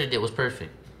he worded it was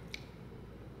perfect.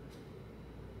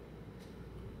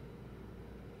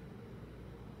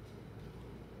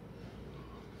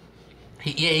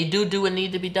 He do what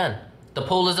need to be done. The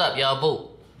poll is up, y'all vote.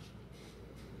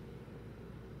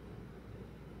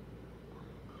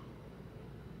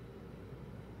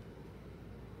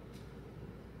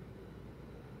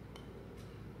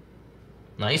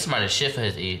 No, he's smart as shit for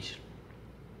his age.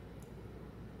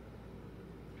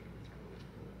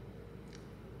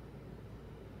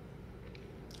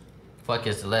 Fuck,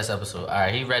 it's the last episode.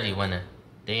 Alright, he ready winning.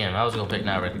 Damn, I was gonna pick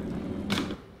not ready.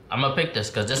 I'm gonna pick this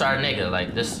because this our nigga.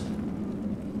 Like this.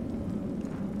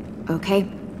 Okay.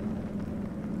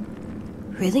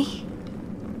 Really?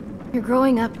 You're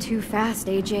growing up too fast,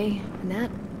 AJ, and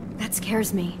that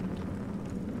scares me.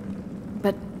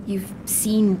 But you've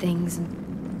seen things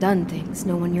and done things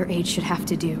no one your age should have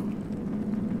to do.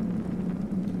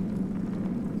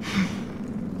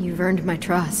 You've earned my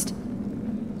trust.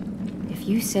 If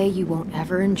you say you won't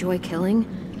ever enjoy killing,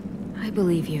 I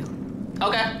believe you.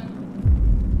 Okay.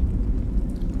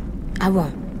 I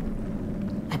won't.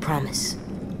 I promise.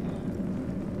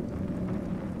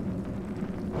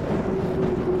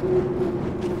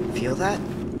 Feel that?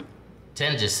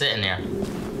 10 just sitting there.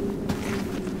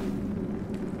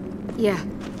 Yeah,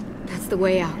 that's the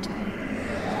way out.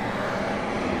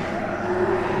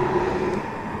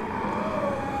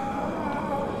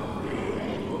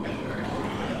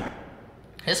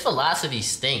 His philosophy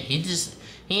stink. He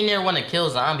ain't never want to kill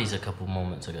zombies a couple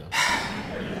moments ago.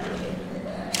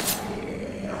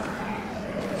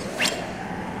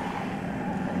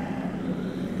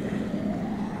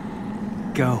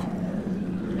 Go.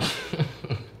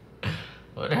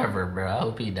 Whatever, bro. I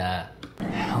hope he died.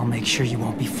 I'll make sure you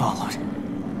won't be followed.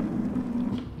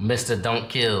 Mr. Don't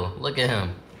Kill. Look at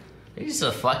him. He's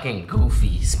a fucking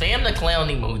goofy. Spam the clown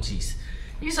emojis.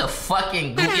 He's a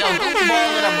fucking goofy. Yo,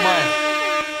 goofball in a month.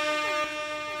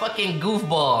 Fucking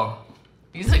goofball.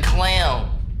 He's a clown.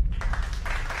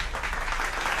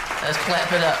 Let's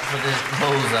clap it up for this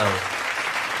bozo.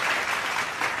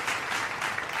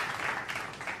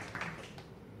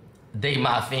 They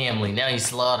my family. Now he's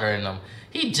slaughtering them.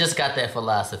 He just got that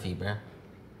philosophy, bro.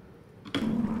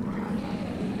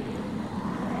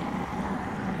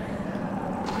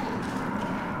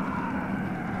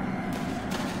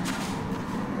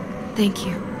 Thank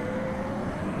you.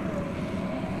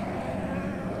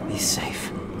 Be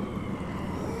safe.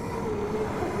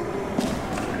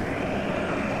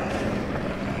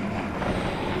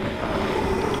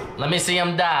 Let me see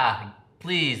him die.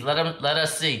 Please, let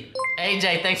us see.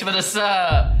 AJ, thanks for the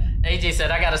sub. AJ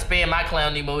said I gotta spam my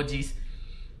clown emojis.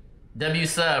 W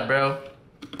sub, bro.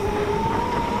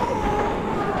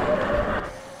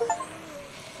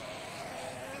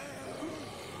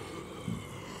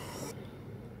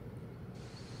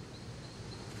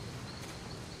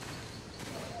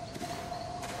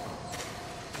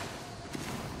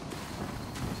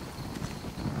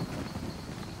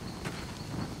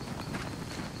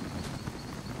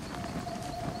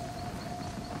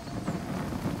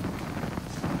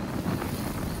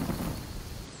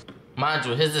 Mind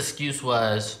you, his excuse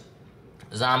was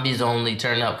zombies only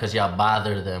turn up because y'all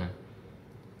bother them.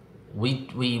 We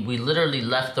literally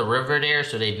left the river there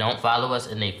so they don't follow us,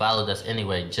 and they followed us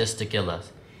anyway just to kill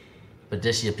us. But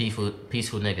this your peaceful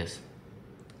niggas.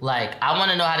 Like, I want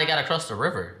to know how they got across the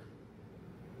river.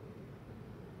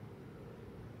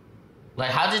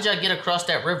 Like, how did y'all get across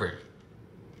that river?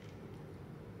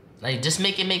 Like, just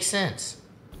make it make sense.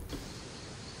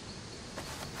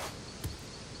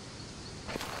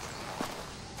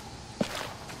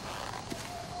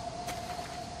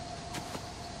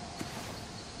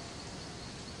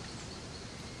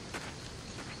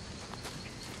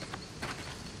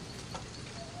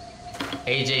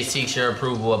 AJ seeks your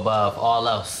approval above all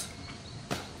else.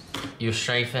 You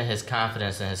strengthen his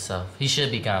confidence in himself. He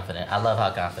should be confident. I love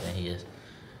how confident he is.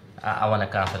 I want a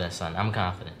confident son. I'm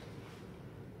confident.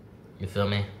 You feel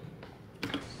me?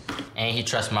 And he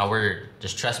trusts my word.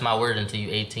 Just trust my word until you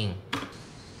 18.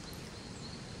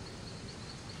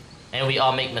 And we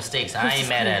all make mistakes. I ain't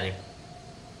mad at him.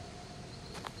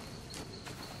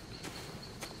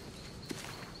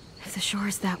 If the shore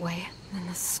is that way, then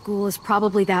the school is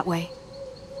probably that way.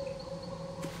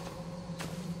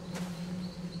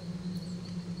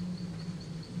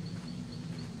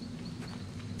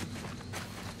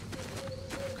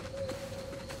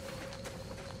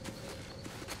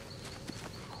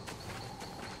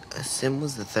 Sim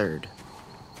was the third.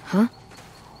 Huh?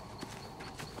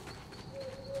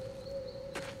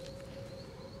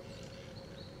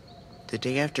 The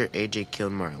day after AJ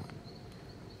killed Marlon.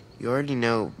 You already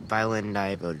know Violet and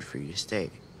I voted for you to stay.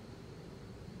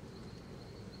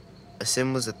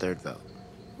 Sim was the third vote.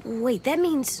 Wait, that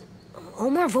means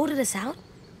Omar voted us out?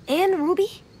 And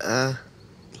Ruby?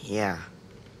 Yeah.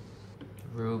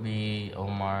 Ruby,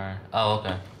 Omar. Oh,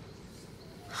 okay.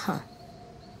 Huh.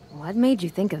 What made you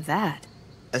think of that?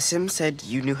 Sim said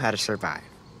you knew how to survive.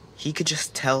 He could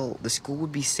just tell the school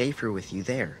would be safer with you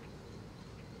there.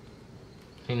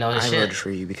 He knows his I shit. voted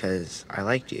for you because I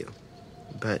liked you.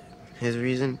 But his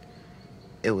reason,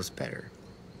 it was better.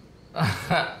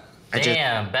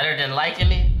 Damn, better than liking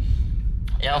me?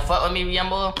 You don't fuck with me, young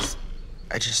boy?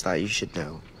 I just thought you should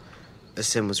know. The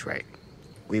sim was right.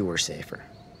 We were safer.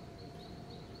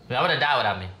 I would have died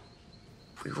without me.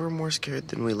 We were more scared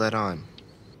than we let on.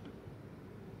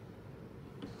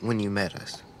 When you met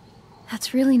us.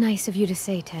 That's really nice of you to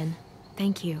say, Ten.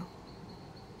 Thank you.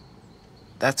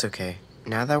 That's okay.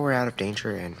 Now that we're out of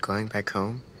danger and going back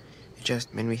home, it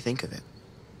just made me think of it.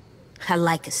 I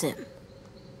like a sim.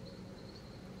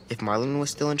 If Marlon was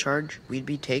still in charge, we'd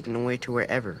be taken away to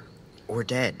wherever, or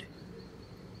dead.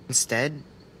 Instead,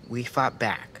 we fought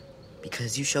back,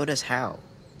 because you showed us how.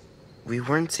 We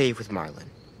weren't safe with Marlon,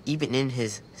 even in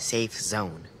his safe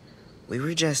zone. We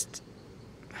were just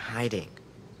hiding.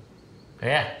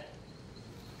 Yeah.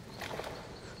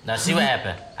 Now see what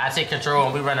happened. I take control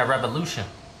and we run a revolution.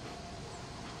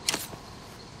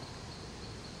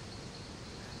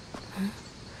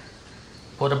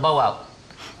 Pull the bow out.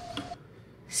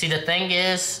 See, the thing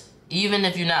is, even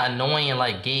if you're not annoying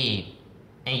like Gabe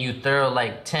and you thorough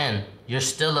like 10, you're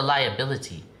still a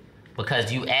liability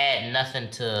because you add nothing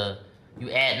to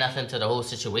the whole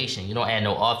situation. You don't add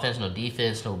no offense, no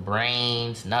defense, no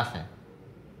brains, nothing.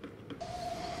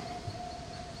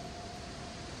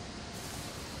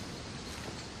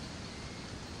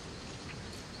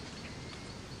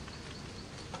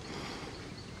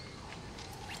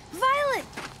 Violet!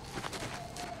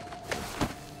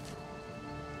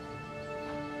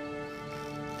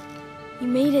 You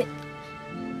made it.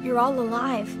 You're all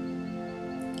alive.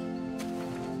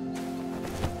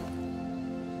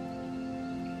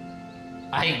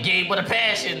 I hate Gabe with a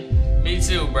passion. Me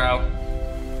too, bro.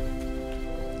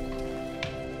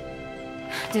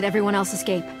 Did everyone else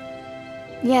escape?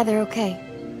 Yeah, they're okay.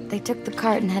 They took the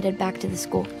cart and headed back to the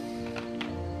school.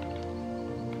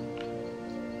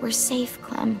 We're safe,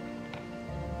 Clem.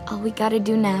 All we gotta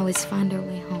do now is find our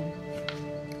way home.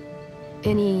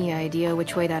 Any idea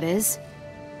which way that is?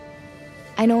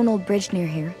 I know an old bridge near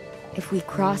here. If we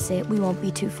cross it, we won't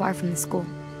be too far from the school.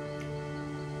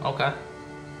 Okay.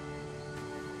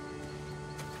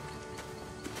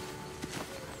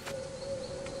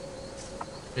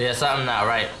 Yeah, something not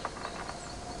right.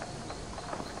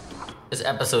 This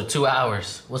episode 2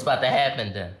 hours. What's about to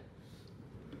happen then?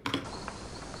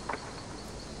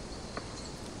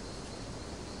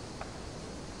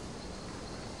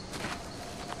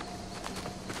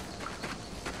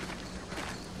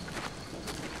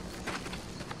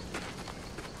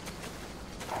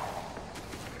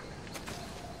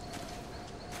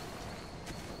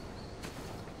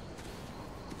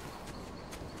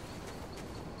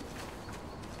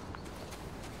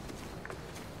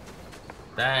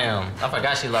 Damn, I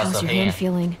forgot she lost How's her your hand hand.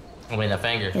 feeling? I mean, a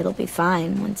finger. It'll be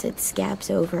fine once it scabs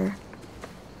over.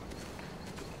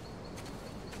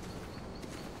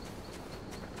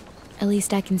 At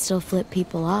least I can still flip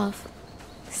people off.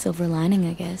 Silver lining,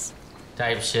 I guess.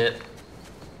 Type shit.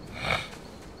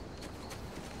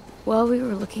 Well, we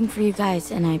were looking for you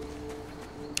guys, and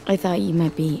I thought you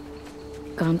might be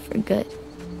gone for good.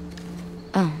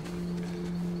 Oh.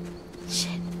 Shit.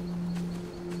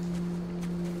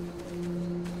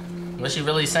 What's she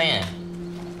really saying?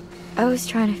 I was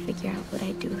trying to figure out what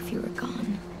I'd do if you were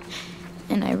gone.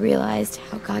 And I realized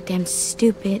how goddamn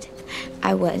stupid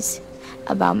I was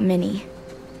about Minnie.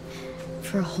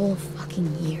 For a whole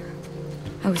fucking year.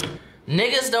 I was...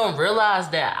 Niggas don't realize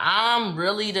that I'm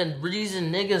really the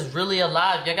reason niggas really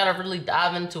alive. Y'all gotta really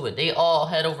dive into it. They all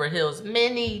head over heels.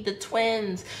 Minnie, the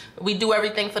twins. We do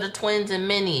everything for the twins and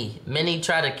Minnie. Minnie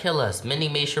tried to kill us. Minnie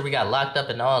made sure we got locked up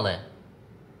and all that.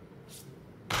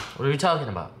 What are we talking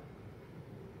about?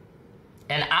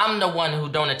 And I'm the one who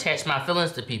don't attach my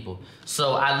feelings to people.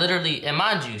 So I literally, and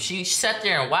mind you, she sat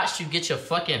there and watched you get your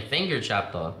fucking finger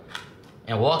chopped off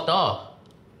and walked off.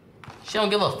 She don't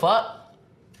give a fuck.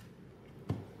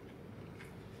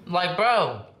 Like,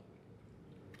 bro,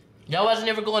 y'all wasn't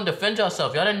ever going to defend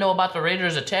yourself. Y'all didn't know about the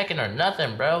Raiders attacking or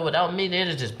nothing, bro. Without me, they'd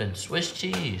have just been Swiss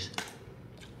cheese.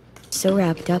 so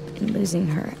wrapped up in losing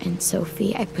her and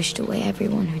Sophie, I pushed away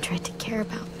everyone who tried to care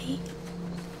about me.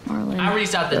 Marlon, I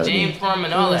reached out to Brody, James for him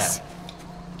and all Bruce, that.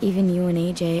 Even you and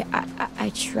AJ, I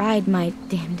tried my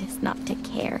damnedest not to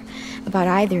care about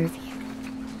either of you.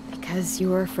 Because you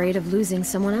were afraid of losing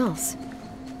someone else.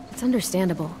 It's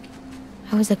understandable.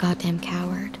 I was a goddamn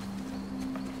coward.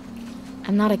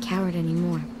 I'm not a coward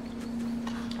anymore.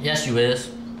 Yes, you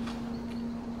is.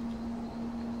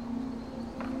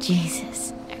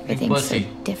 Jesus, everything's so pussy.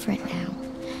 different now.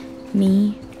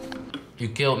 Me, You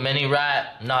killed Minnie, right?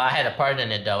 No, I had a part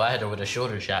in it, though. I hit her with a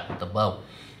shoulder shot with the bow.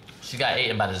 She got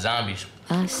eaten by the zombies.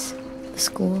 us, the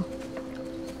school.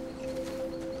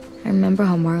 I remember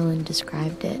how Marlon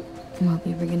described it, what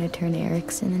we were gonna turn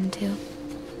Erickson into.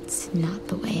 It's not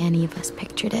the way any of us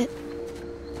pictured it.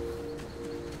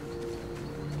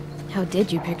 How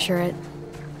did you picture it?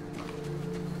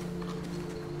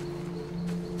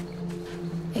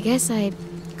 I guess I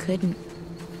couldn't.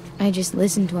 I just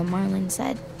listened to what Marlon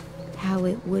said. How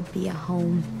it would be a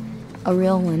home. A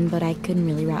real one, but I couldn't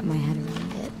really wrap my head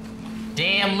around it.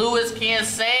 Damn, Lewis can't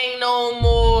sing no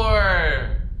more.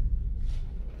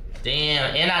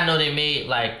 Damn, and I know they made,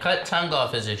 like, cut tongue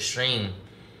off is extreme.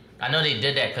 I know they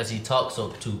did that because he talks so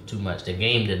too much. The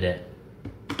game did that.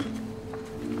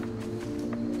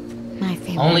 My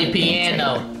favorite. Only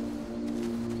piano.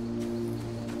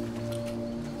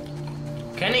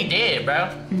 Kenny dead, bro.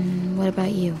 What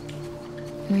about you?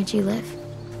 Where'd you live?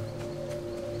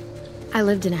 I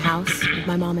lived in a house with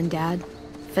my mom and dad.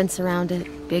 Fence around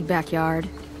it, big backyard.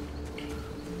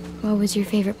 What was your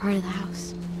favorite part of the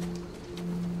house?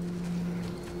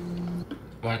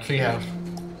 My treehouse.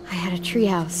 I had a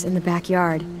treehouse in the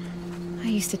backyard. I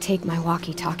used to take my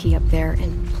walkie-talkie up there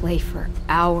and play for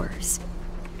hours.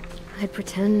 I'd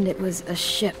pretend it was a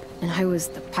ship and I was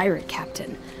the pirate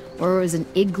captain, or it was an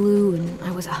igloo and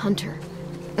I was a hunter,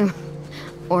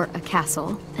 or a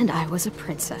castle and I was a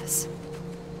princess.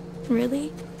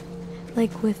 Really?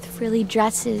 Like with frilly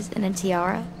dresses and a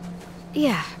tiara?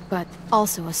 Yeah, but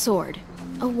also a sword.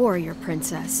 A warrior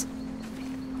princess.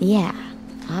 Yeah,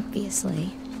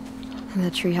 obviously. And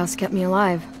the treehouse kept me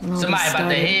alive. When all this Somebody about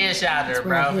to started. headshot her, That's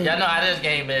where I bro. hid. Y'all know how this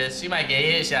game is. She might get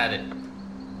headshotted.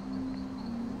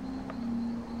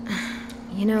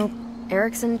 You know,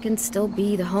 Erickson can still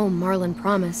be the home Marlon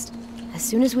promised. As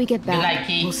soon as we get night, back,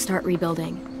 Keith. we'll start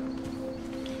rebuilding.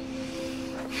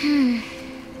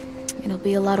 It'll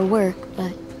be a lot of work,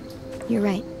 but you're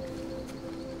right.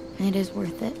 It is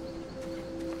worth it.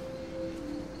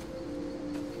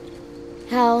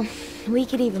 Hell, we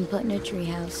could even put in a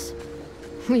treehouse.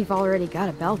 We've already got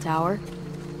a bell tower.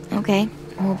 Okay,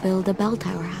 we'll build a bell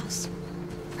tower house.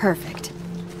 Perfect.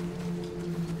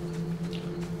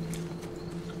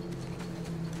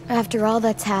 After all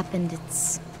that's happened,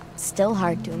 it's still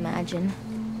hard to imagine.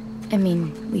 I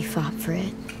mean, we fought for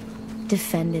it,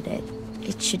 defended it.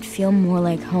 It should feel more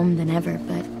like home than ever,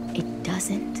 but it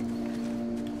doesn't.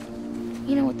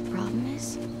 You know what the problem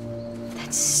is?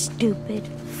 That stupid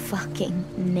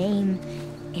fucking name,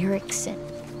 Erickson.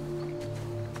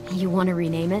 You want to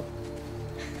rename it?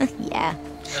 Yeah,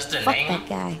 Just a fuck name. that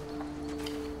guy.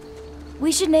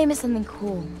 We should name it something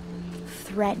cool.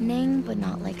 Threatening, but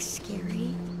not like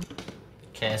scary.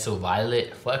 Castle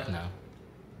Violet? Fuck no.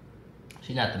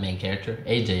 She's not the main character.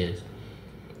 AJ is.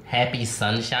 Happy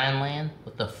Sunshine Land?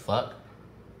 What the fuck?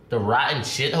 The Rotten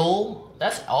Shithole?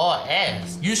 That's all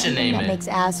ass. You should name That it. makes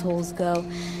assholes go.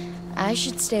 I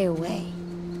should stay away.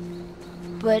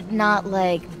 But not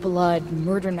like Blood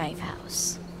Murder Knife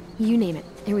House. You name it.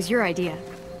 It was your idea.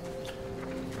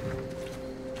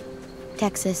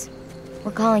 Texas.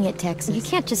 We're calling it Texas. You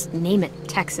can't just name it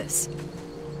Texas.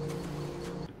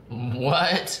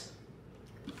 What?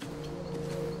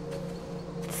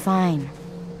 Fine.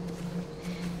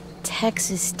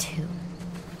 Texas too.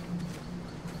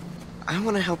 I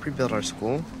want to help rebuild our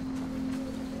school.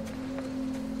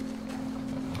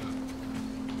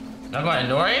 Not gonna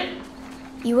ignore him?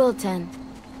 You will, 10.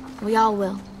 We all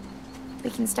will. We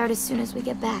can start as soon as we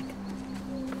get back.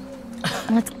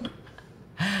 Let's...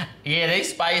 Yeah, they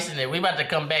spicing it. We about to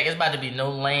come back. It's about to be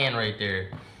no land right there.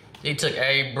 They took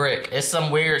every brick. It's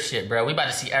some weird shit, bro. We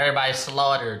about to see everybody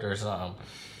slaughtered or something.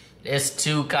 It's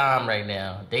too calm right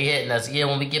now. They hitting us. Yeah,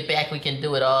 when we get back, we can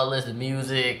do it all. Listen to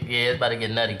music. Yeah, it's about to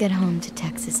get nutty. Get home to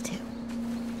Texas too.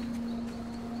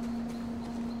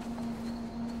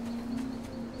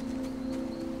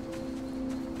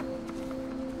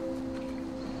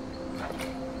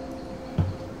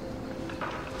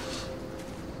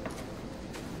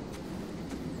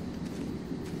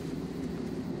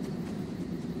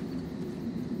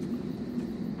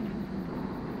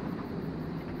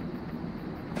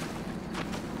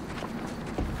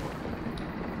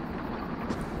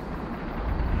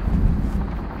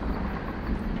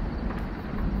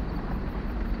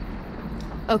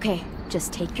 Okay,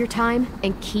 just take your time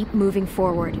and keep moving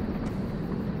forward.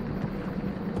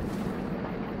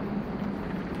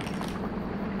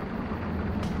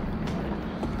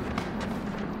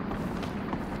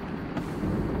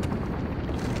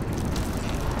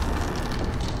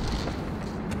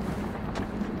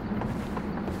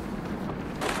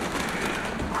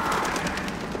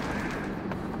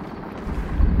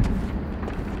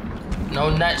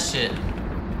 No nut shit.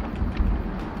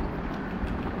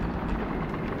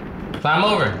 Climb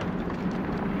over.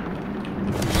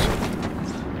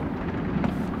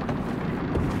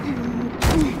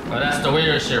 Oh, that's the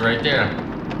weird shit right there.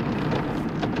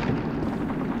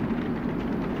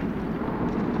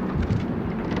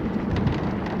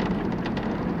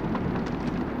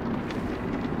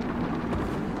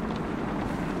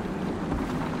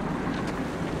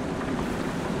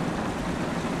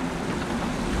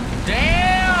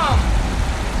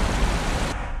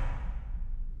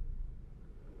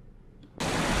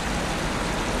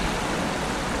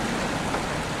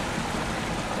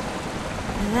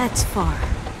 That's far.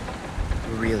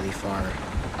 Really far.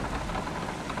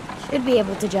 Should be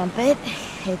able to jump it.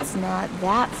 It's not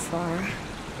that far.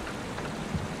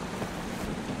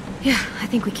 Yeah, I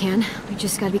think we can. We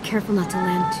just gotta be careful not to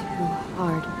land too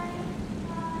hard.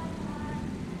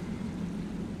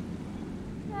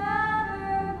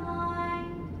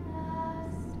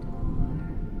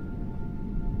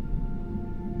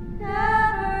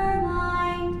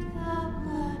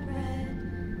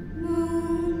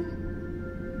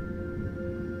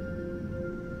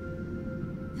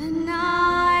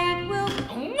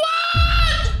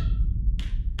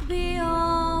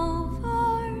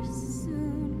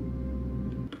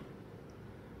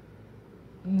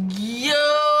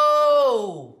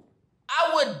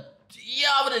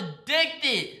 I would have dicked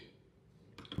it.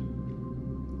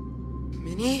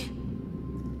 Minnie?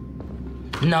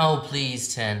 No,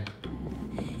 please, 10.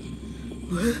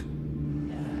 What?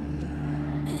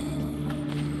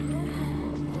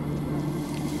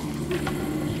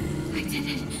 I did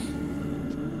it.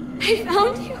 I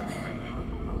found you.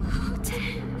 Oh, 10.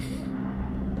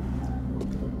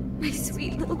 My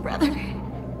sweet little brother.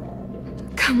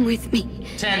 Come with me.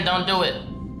 10, don't do it.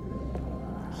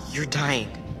 You're dying.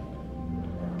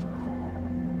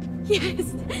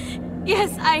 Yes.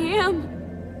 Yes, I am.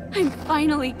 I'm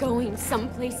finally going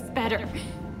someplace better.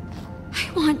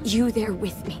 I want you there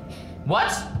with me.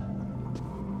 What?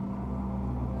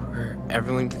 Where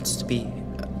everyone gets to be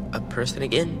a person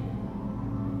again?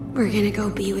 We're gonna go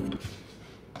be with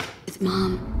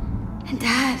Mom and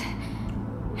Dad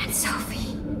and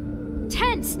Sophie.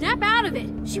 10, snap out of it.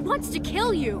 She wants to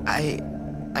kill you. I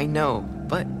know,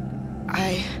 but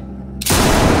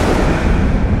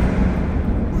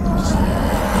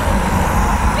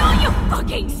Don't you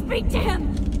fucking speak to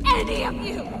him! Any of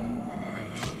you!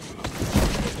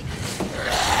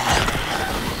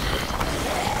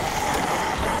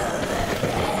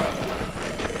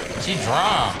 She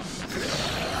drunk.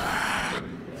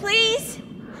 Please?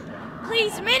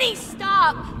 Please, Minnie,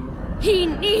 stop! He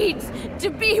needs to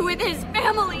be with his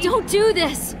family! Don't do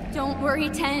this! Don't worry,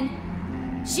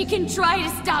 10. She can try to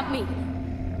stop me.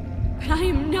 But I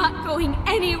am not going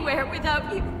anywhere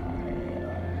without you.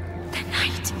 The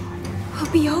night will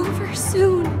be over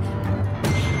soon.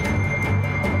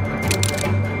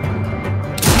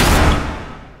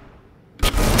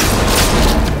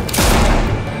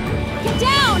 Get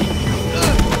down!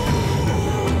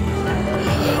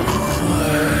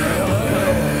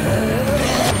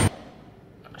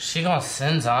 She gonna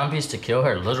send zombies to kill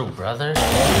her little brother?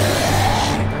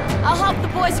 I'll help the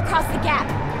boys across the gap.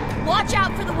 Watch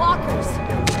out for the walkers.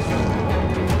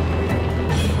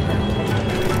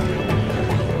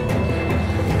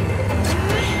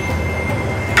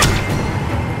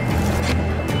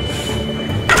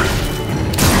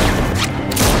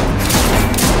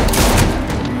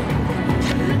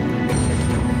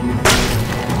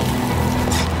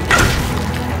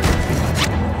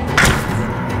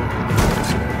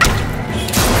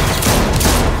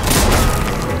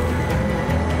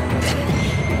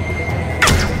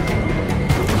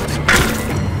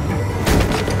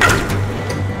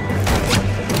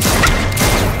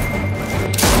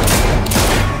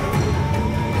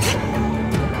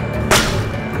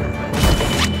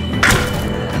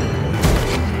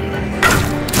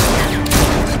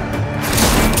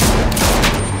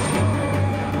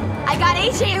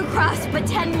 But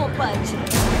 10 won't budge.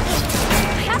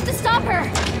 I have to stop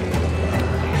her.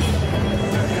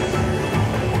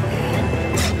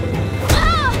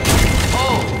 Ah!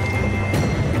 Oh!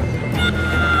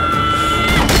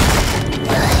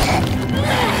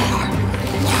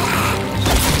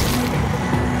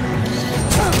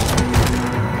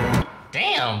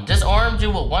 Damn, just armed you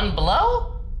with one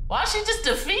blow? Why'd she just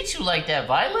defeat you like that,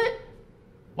 Violet?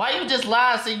 Why you just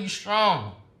lie and say you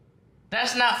strong?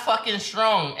 That's not fucking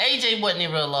strong. AJ wasn't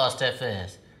even lost that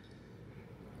fast.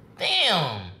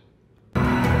 Damn.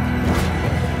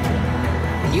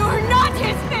 You're not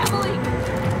his family!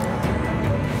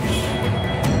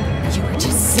 You were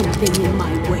just something in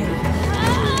my way.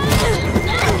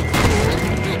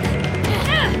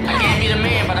 I can't be the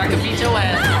man, but I can beat your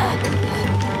ass.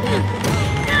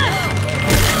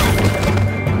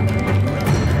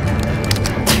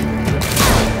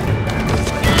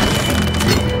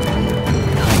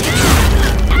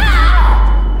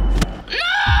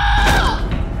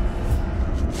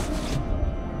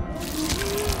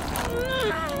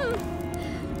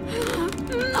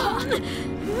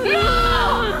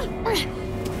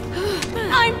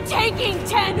 I'm taking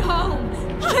 10 home!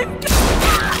 I'm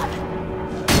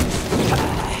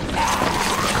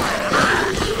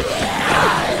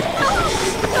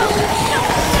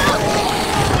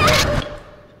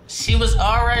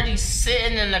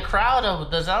crowd of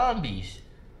the zombies.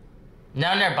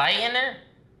 Now they're biting her?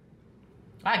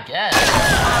 I guess.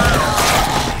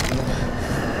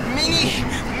 Minnie!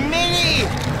 Minnie!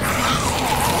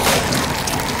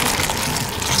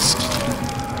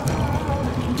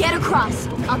 Get across.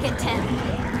 I'll get 10.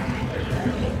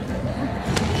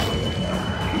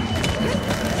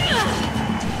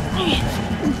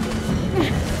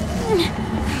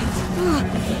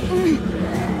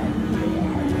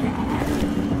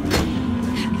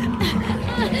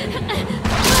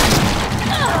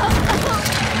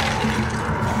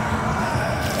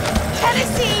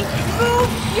 Tennessee, move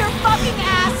your fucking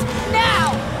ass now!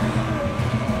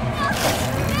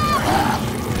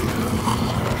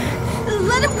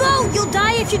 Let him go! You'll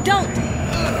die if you don't!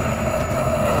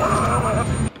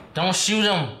 Don't shoot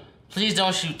him. Please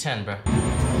don't shoot 10, bro.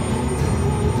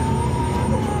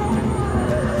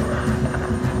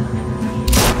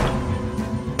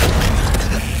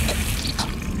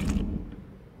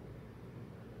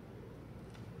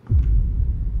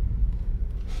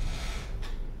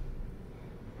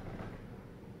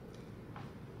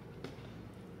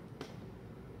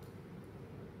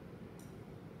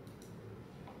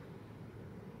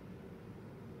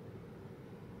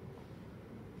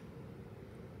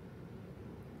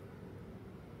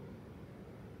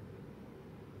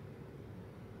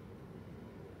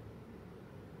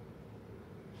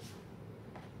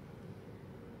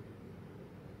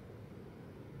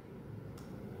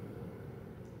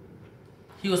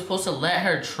 He was supposed to let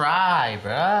her try,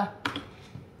 bruh.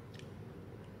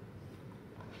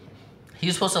 He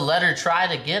was supposed to let her try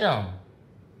to get him.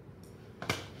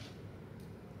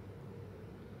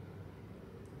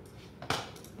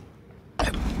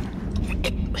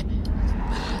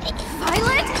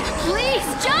 Violet, please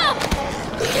jump!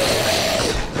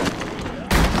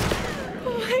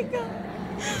 Oh my god.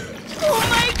 Oh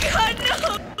my god,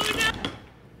 no!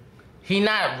 He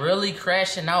not really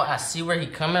crashing out. I see where he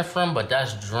coming from, but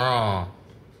that's drawn.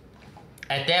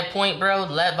 At that point, bro,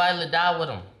 let Violet die with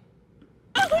him.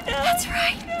 Oh no! That's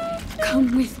right. No.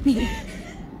 Come with me.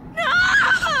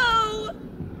 No!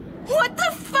 What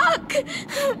the fuck?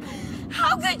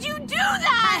 How could you do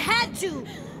that? I had to.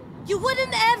 You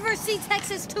wouldn't ever see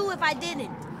Texas 2 if I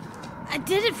didn't. I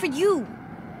did it for you.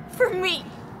 For me.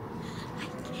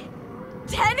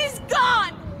 10 is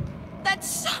gone. That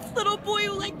soft little boy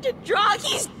who liked to draw,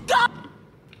 he's gone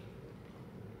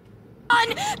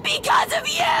because of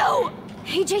you!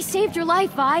 AJ saved your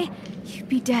life, Vi. You'd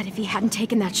be dead if he hadn't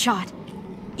taken that shot.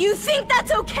 You think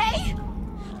that's okay?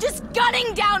 Just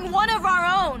gunning down one of our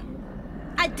own.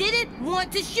 I didn't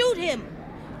want to shoot him.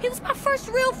 He was my first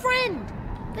real friend.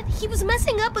 But he was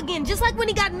messing up again, just like when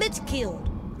he got Mitch killed.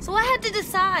 So I had to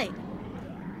decide.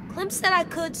 Clem said I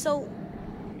could, so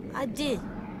I did.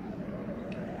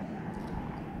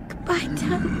 Goodbye,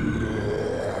 Dad.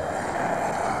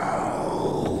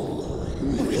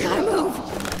 We gotta move.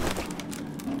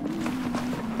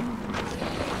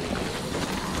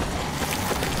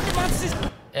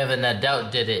 If an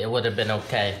adult did it, it would have been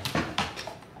okay.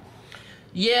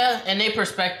 Yeah, in their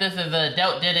perspective, if an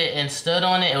adult did it and stood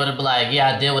on it, it would have been like,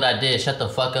 yeah, I did what I did. Shut the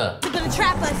fuck up. You're gonna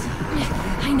trap us.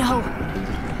 I know.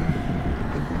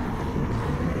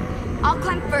 I'll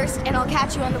climb first, and I'll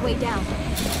catch you on the way down.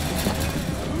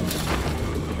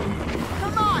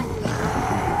 Come on!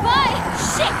 Bye!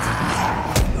 Shit!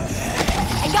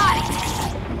 I got it!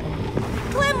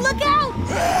 Clem, look out!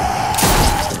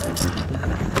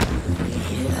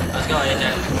 Let's go, AJ.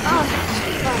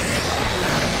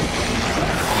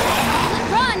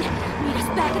 Run! Meet us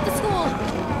back at the school.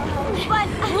 But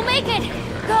we'll make it!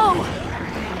 Go!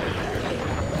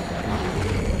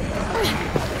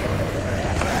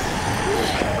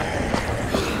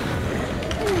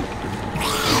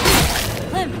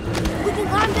 Clem, we can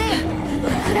climb there.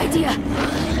 Good idea.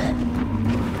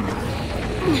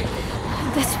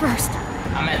 This first.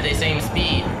 I'm at the same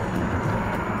speed.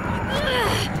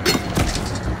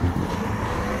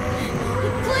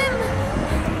 Clem!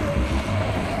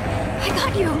 I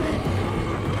got you.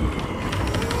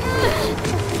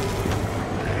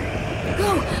 Go!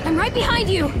 I'm right behind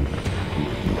you.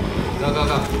 Go, go,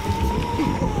 go.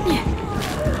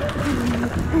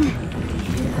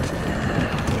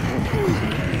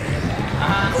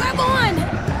 Grab on!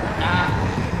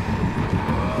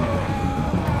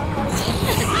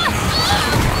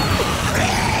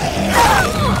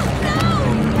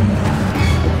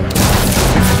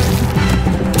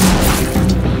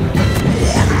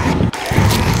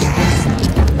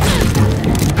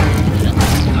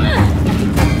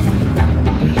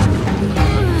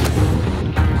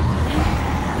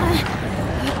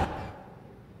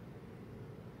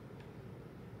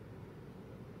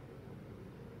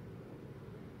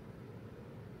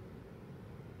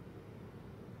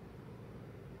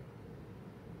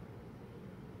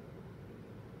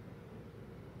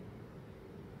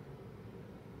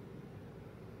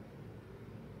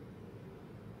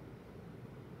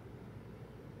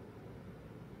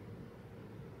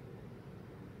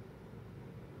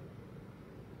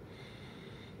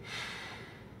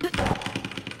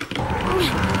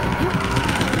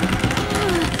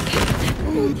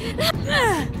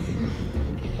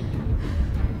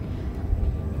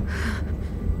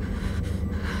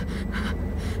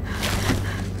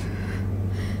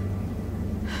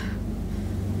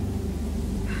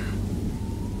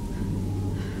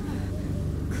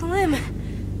 Clem!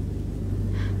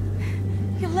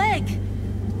 Your leg!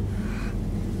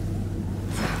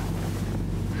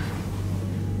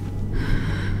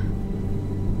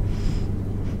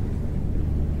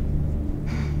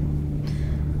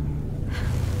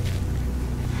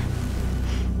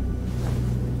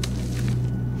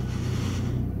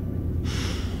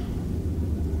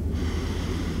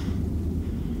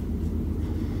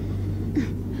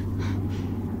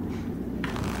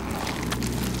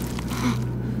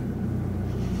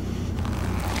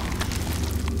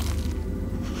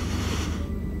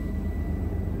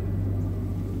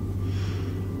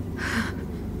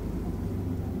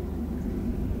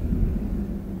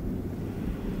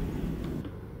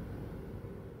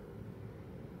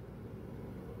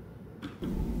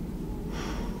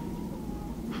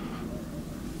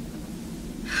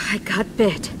 I got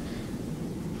bit.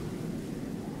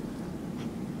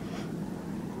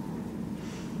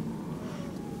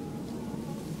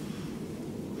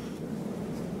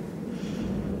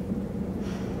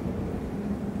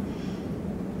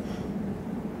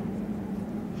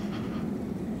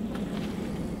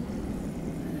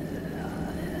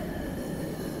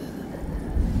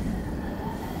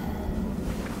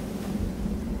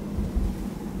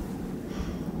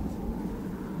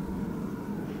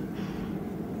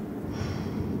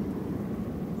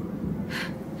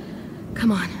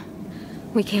 Come on.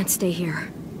 We can't stay here.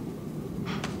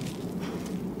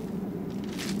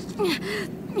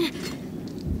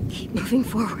 Keep moving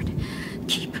forward.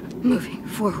 Keep moving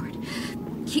forward.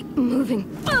 Keep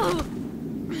moving. Oh!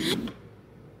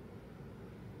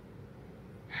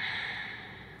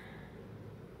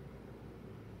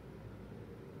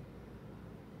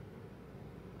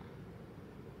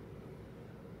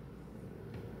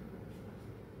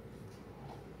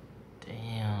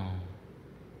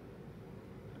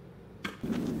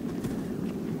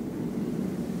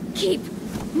 Keep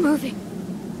moving.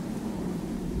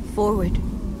 Forward.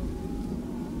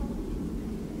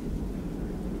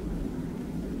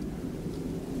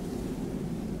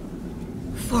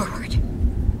 Forward.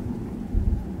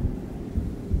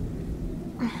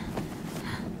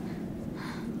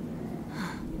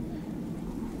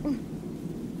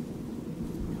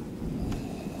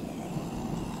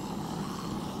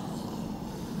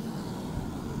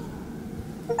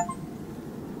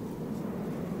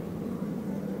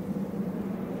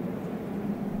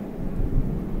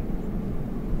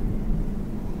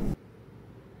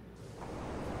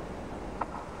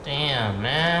 Damn,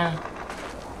 man.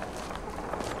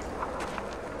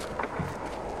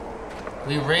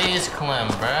 We raised Clem,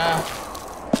 bruh.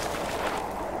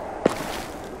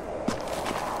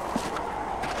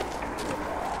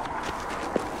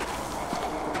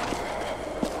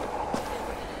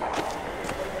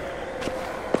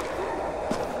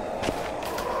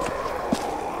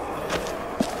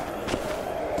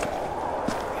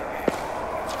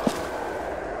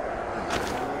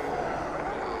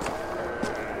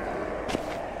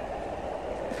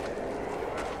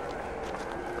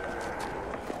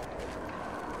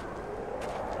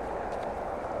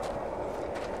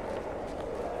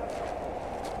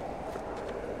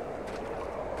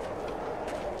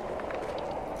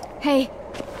 Hey,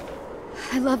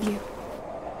 I love you.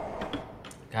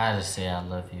 Gotta say I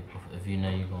love you. If you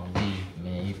know you're gonna leave,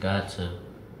 man, you got to.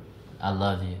 I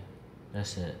love you.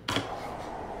 That's it.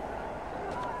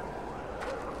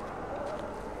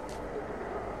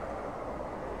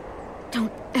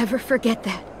 Don't ever forget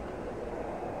that.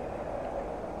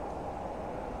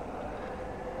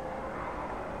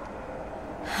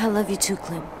 I love you too,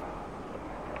 Clem.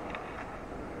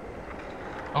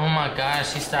 Oh my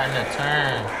gosh, she's starting to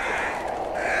turn.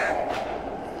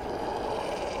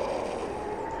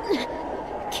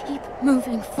 Keep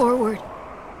moving forward.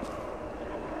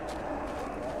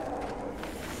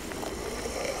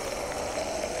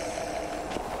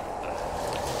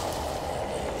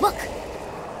 Look!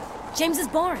 James's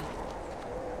barn.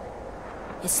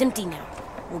 It's empty now.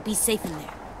 We'll be safe in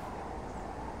there.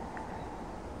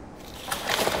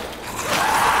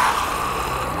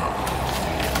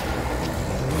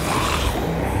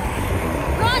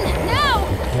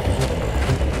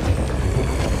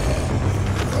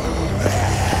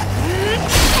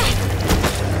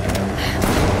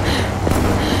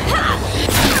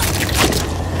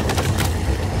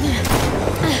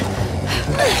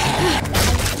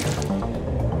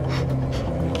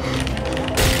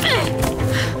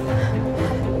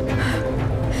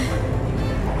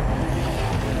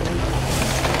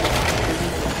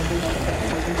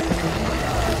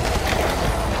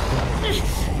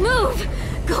 Move!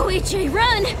 Go, HA,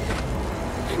 run!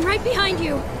 I'm right behind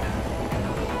you.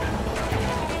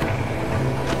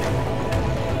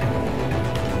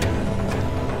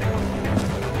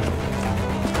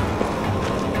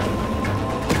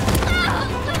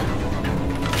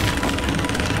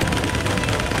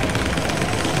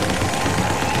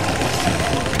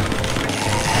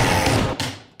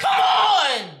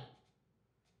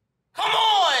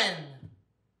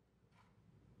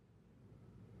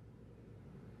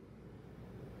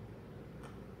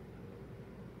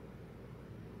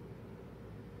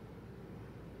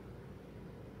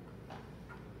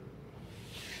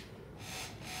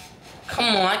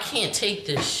 Come on, I can't take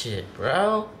this shit,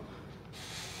 bro.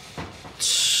 This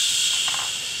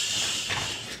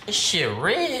shit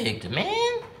rigged,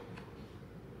 man.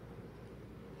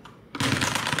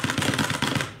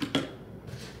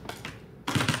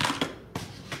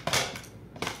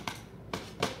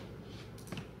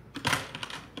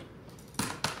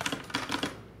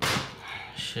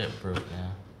 Shit broke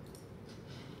now.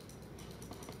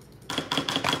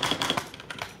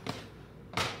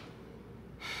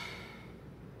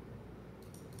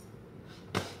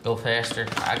 Go faster.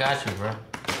 I got you, bro.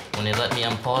 When they let me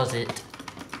unpause it.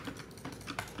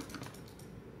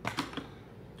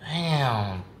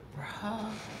 Damn, bro.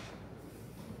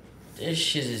 This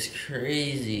shit is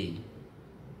crazy.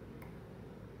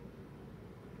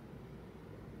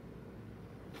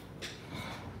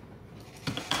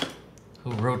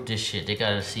 Who wrote this shit? They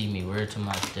gotta see me. Word to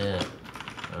my dad.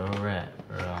 Alright,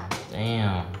 bro.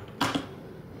 Damn.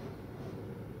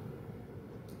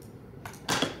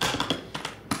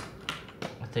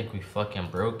 I think we fucking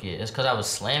broke it. It's cause I was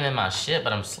slamming my shit,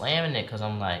 but I'm slamming it cause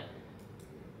I'm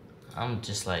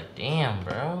just like, damn,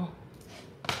 bro.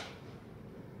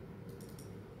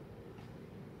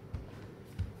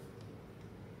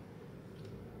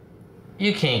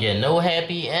 You can't get no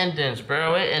happy endings,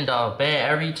 bro. It end off bad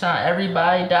every time.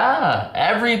 Everybody die.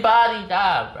 Everybody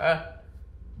die, bro.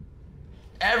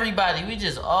 Everybody, we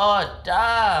just all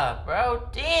die, bro.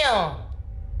 Damn.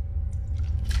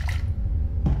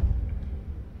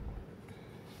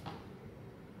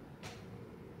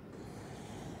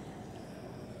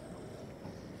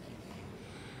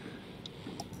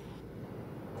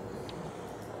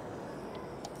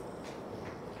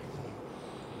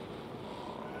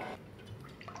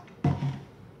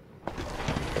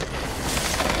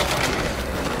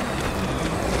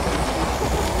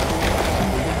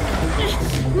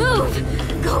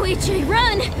 HA,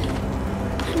 run!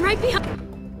 I'm right behind.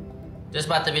 This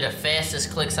about to be the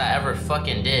fastest clicks I ever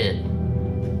fucking did.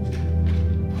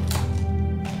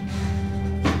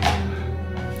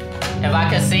 If I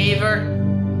could save her.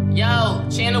 Yo,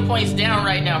 channel points down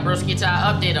right now, broski. Till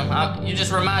I update them. You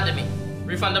just reminded me.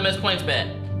 Refund them his points back.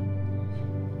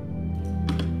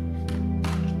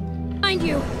 Behind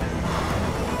you.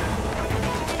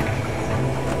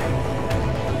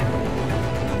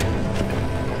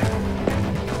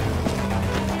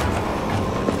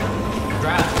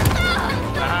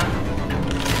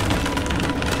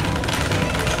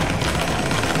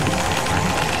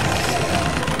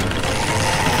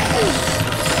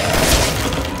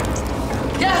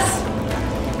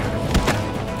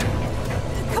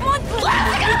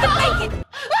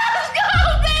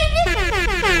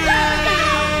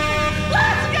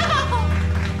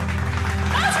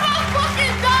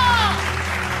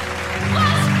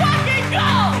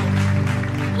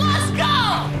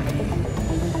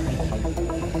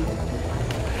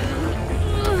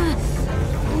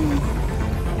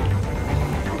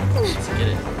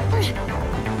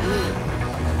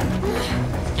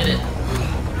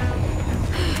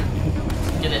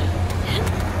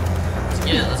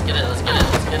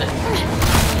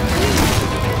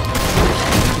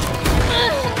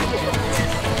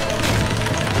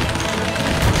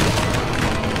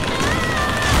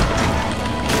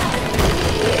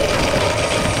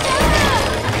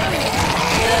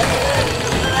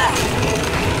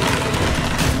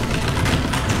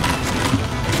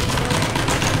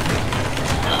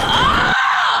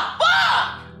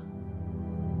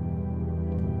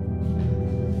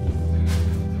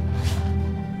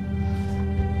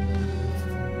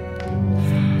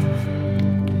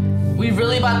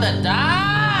 About to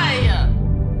die.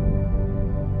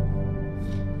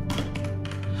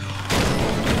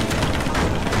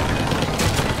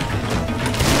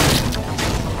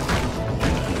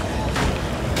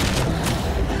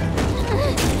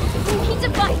 We need to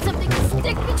find something to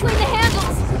stick between the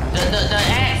handles. The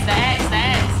axe.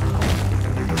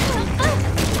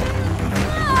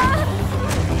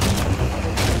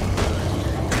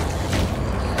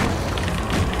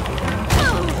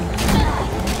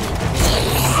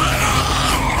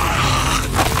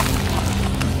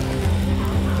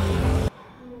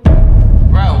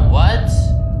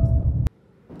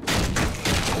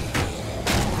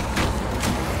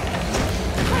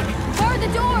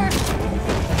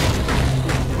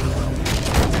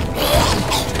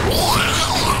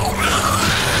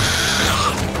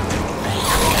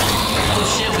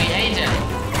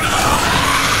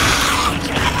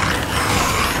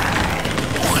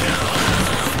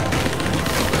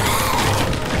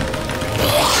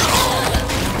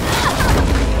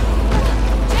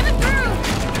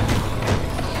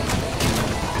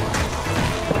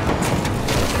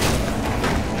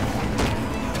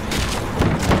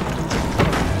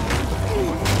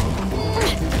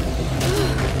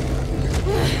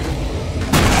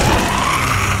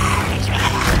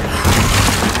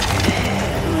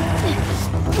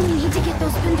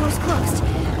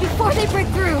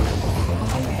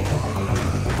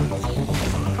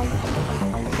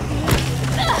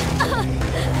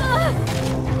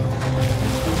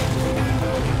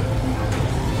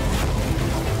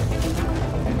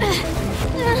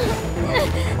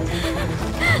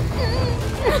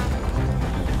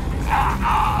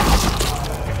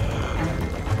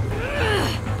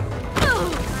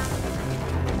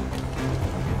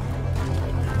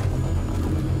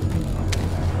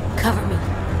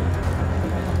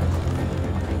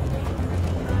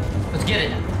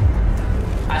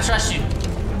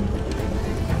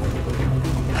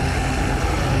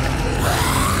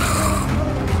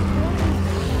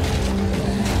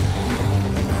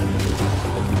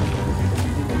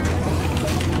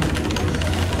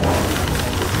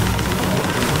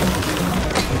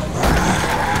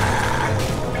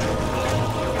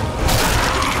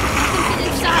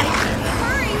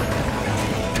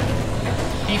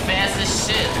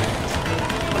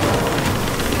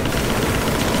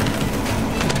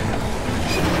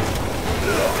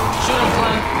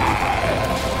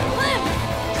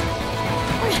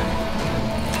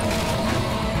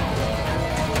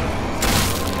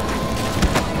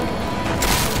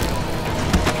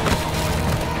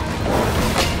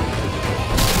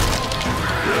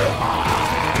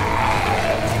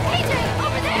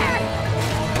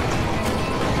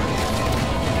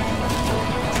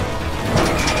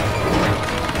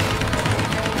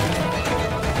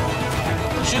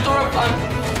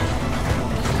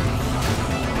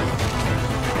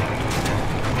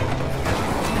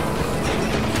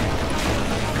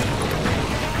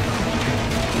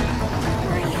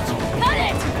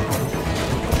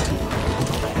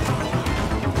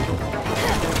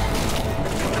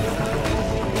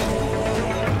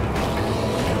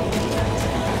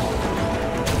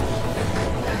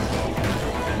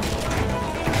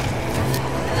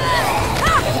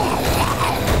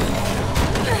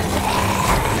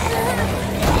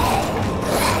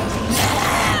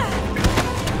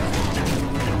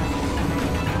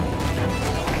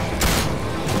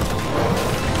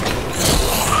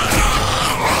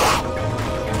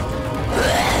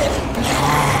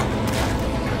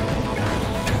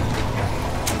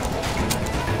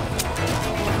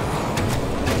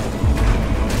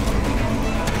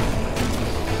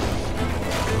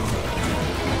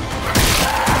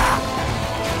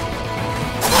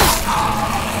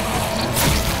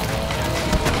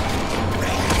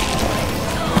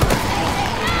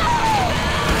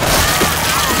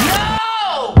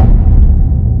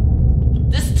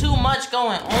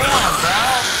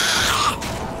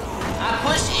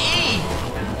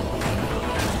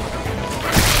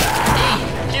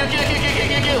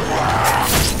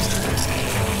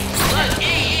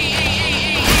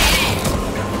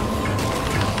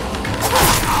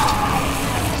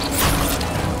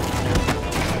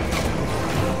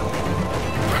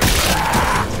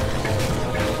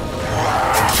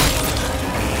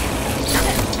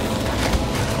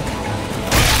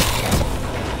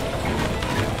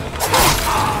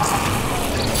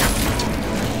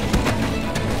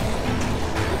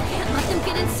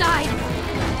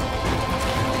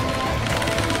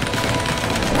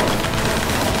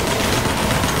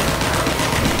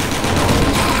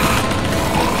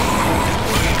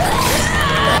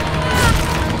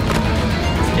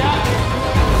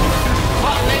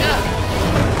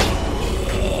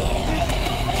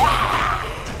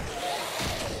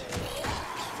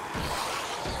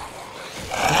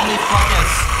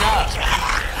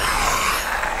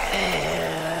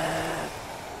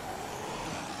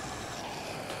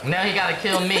 gotta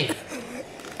kill me.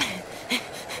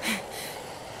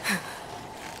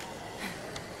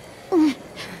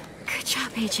 Good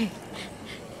job, AJ.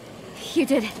 You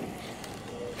did it.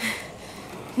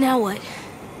 Now what?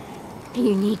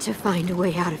 You need to find a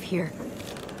way out of here.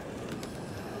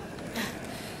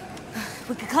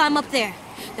 We could climb up there.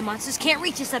 The monsters can't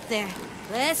reach us up there.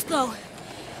 Let's go.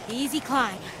 Easy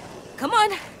climb. Come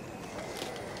on.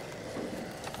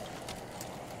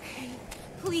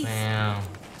 Please. Damn.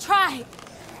 Try.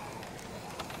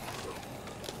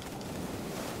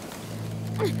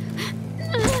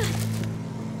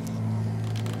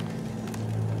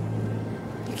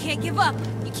 You can't give up.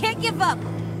 You can't give up.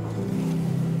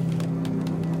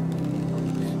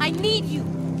 I need you.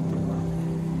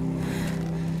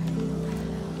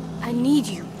 I need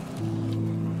you.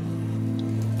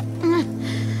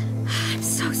 I'm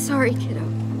so sorry, kiddo.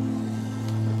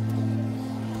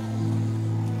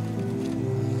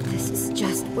 This is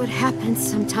just what happens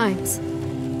sometimes.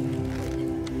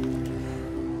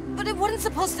 But it wasn't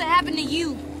supposed to happen to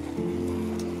you.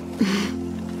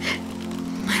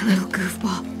 My little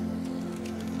goofball.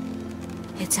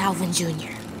 It's Alvin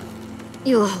Jr.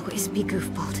 You'll always be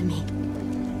goofball to me.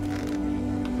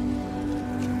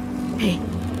 Hey,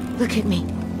 look at me.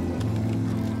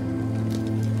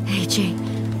 AJ,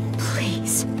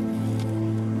 please.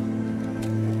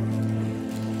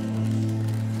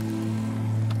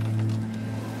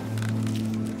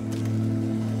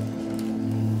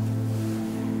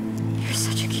 You're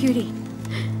such a cutie.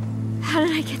 How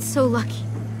did I get so lucky?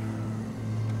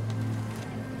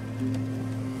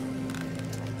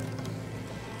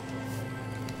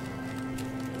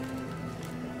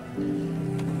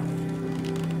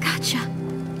 Gotcha.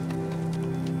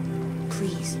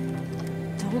 Please,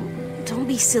 don't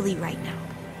be silly right now.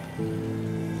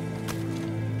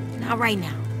 Not right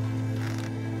now.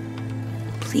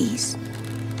 Please.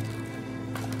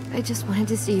 I just wanted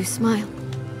to see you smile.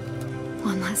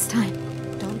 One last time.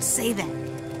 Don't say that.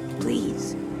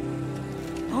 Please.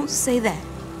 Don't say that.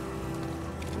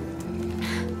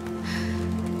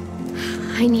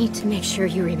 I need to make sure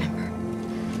you remember.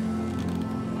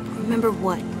 Remember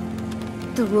what?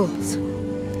 The rules.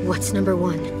 What's number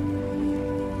one?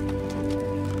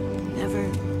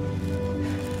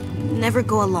 Never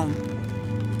go alone.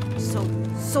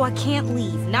 So I can't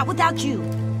leave. Not without you.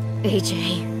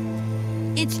 AJ.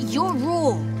 It's your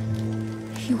rule.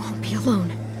 You won't be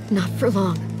alone. Not for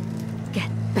long. Get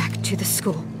back to the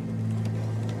school.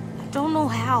 I don't know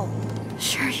how.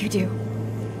 Sure you do.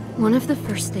 One of the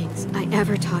first things I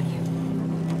ever taught you.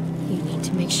 You need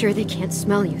to make sure they can't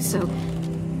smell you, so...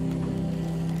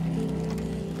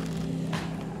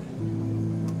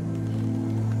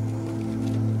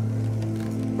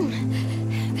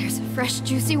 There's a fresh,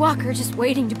 juicy walker just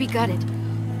waiting to be gutted.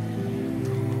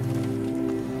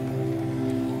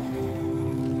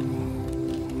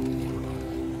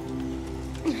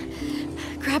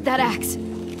 Grab that axe.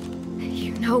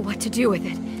 You know what to do with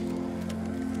it.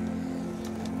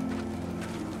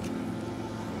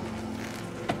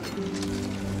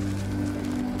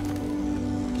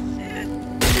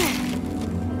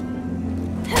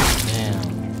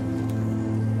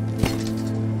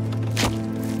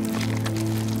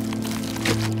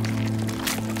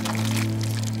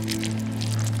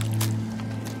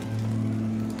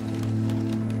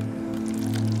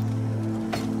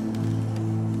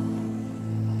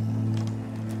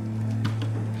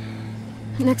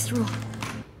 Next rule.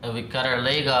 If we cut her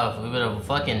leg off, we would have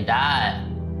fucking died.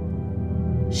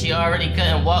 She already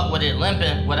couldn't walk with it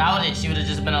limping. Without it, she would have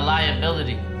just been a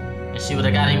liability. And she would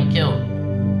have got him killed.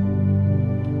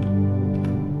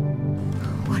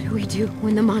 What do we do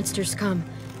when the monsters come?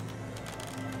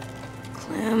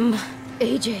 Clem.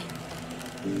 AJ.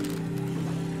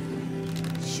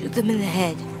 Shoot them in the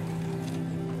head.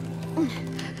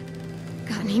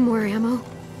 Got any more ammo?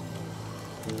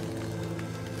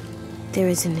 There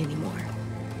isn't any more.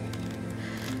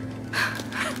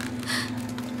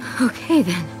 Okay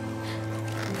then.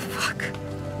 Fuck.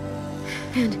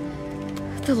 And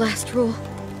the last rule.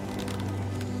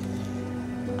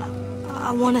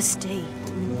 I want to stay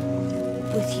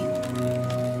with you.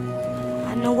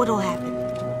 I know what'll happen.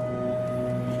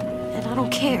 And I don't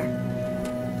care.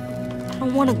 I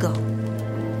don't want to go.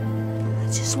 I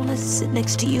just want to sit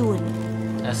next to you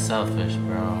and... That's selfish,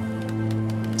 bro.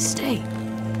 Stay.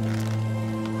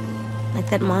 Like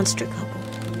that monster couple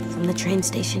from the train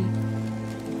station.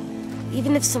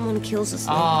 Even if someone kills us,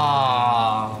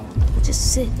 Aww. we'll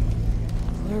just sit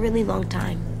for a really long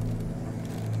time.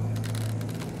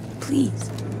 Please.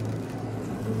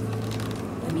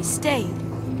 Let me stay.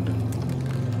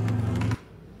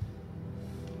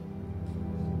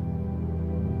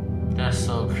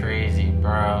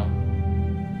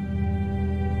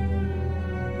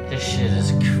 This shit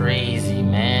is crazy,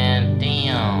 man.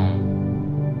 Damn.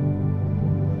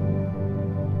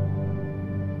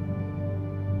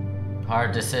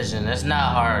 Hard decision. It's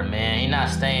not hard, man. He not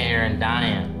staying here and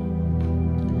dying.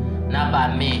 Not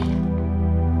by me.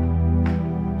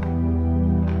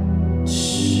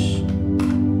 Shh.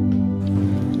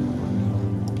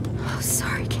 Oh,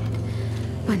 sorry, kid.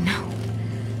 But no.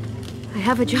 I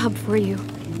have a job for you.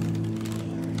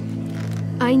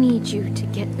 I need you to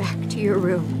get back to your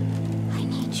room. I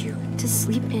need you to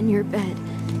sleep in your bed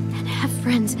and have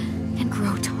friends and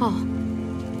grow tall.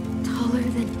 Taller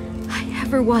than I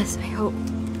ever was, I hope.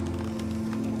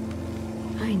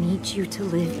 I need you to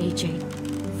live, AJ.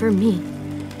 For me.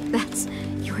 That's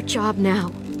your job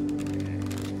now.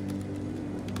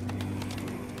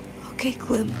 Okay,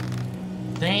 Clem.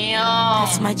 Damn.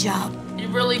 That's my job. You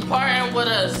really partying with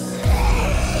us.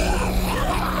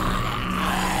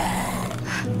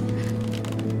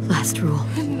 Last rule.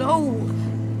 No.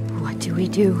 What do we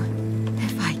do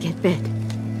if I get bit?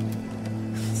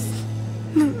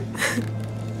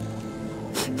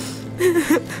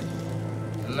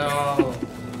 No.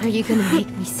 Are you gonna make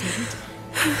me say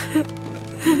it?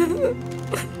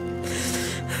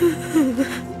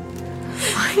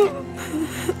 Why?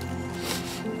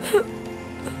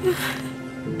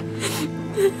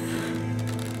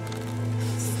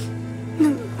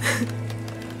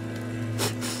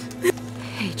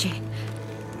 Hey, Jane.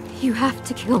 You have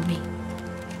to kill me.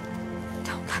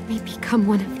 Don't let me become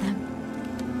one of them.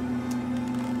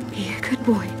 Be a good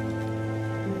boy.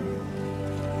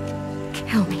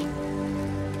 Kill me.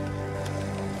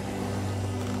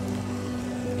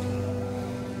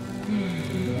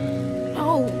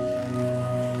 No.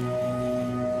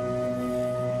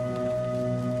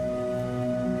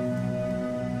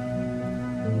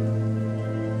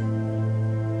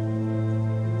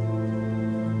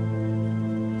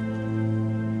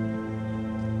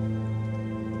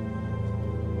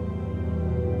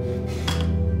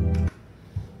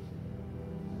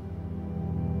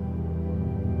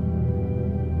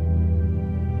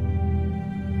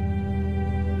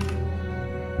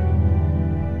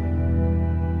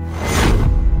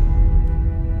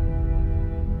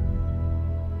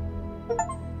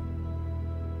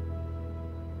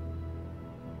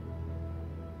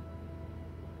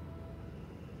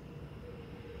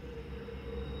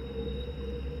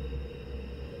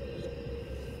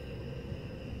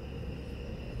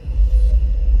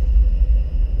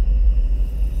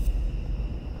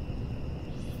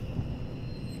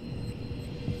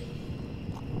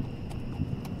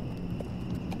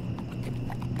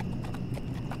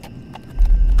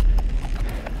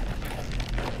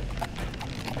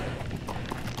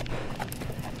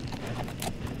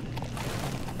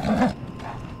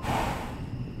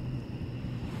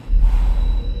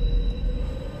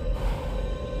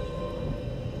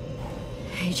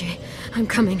 AJ, I'm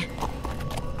coming.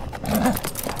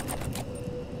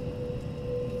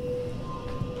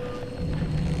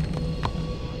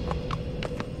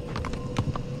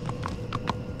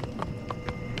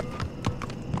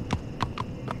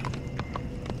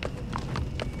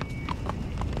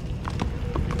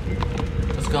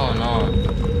 What's going on?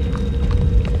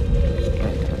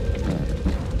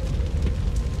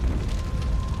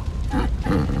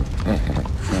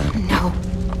 No.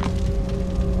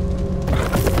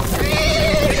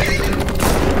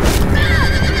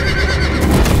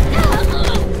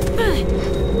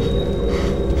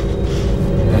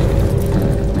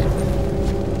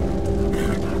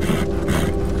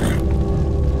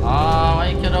 Oh, why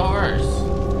you get a horse?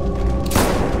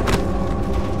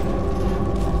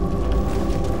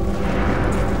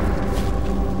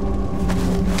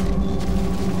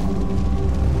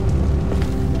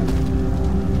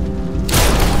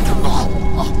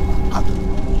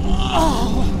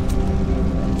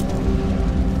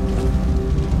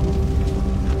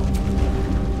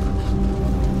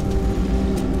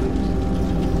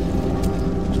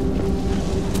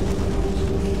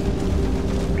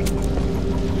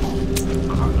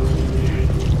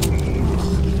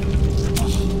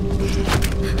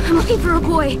 I'm looking for a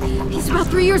boy. He's about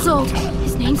 3 years old.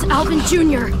 His name's Alvin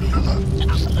Jr.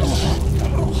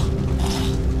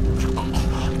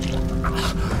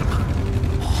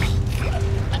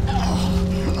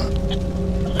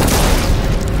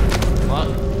 What?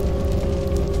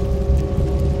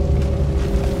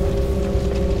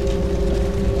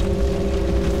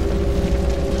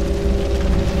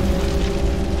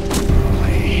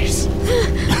 Please.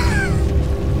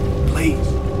 Please.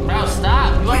 Bro,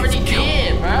 stop. You already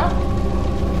did, bro.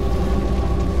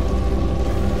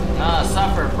 Nah,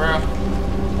 suffer, bro.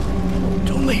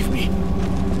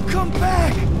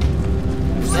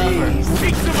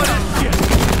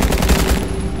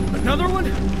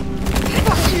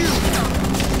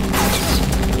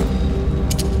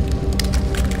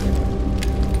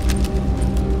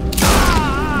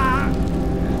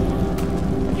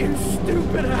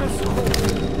 an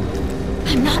asshole.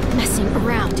 I'm not messing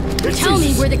around. Tell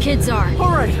me where the kids are.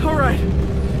 All right.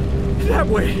 That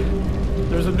way.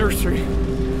 There's a nursery.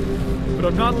 But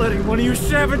I'm not letting one of you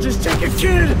savages take a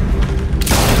kid!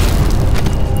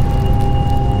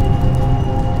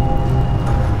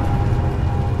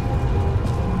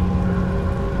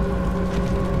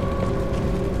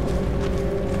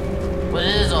 What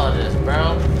is all this,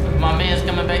 bro? My man's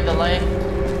coming back to life?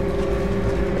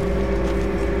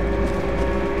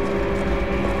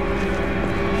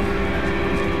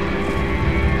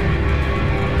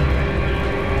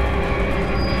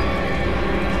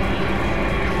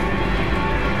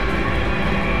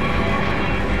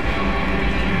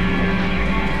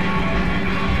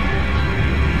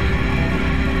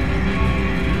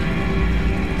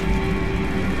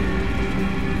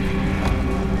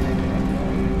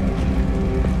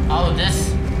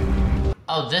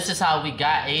 Oh, this is how we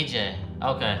got AJ.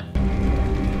 Okay.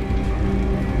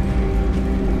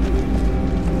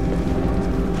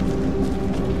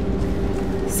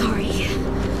 Sorry.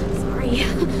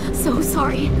 So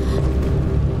sorry.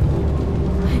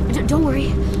 Don't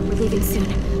worry. We're leaving soon.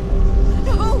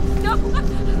 No!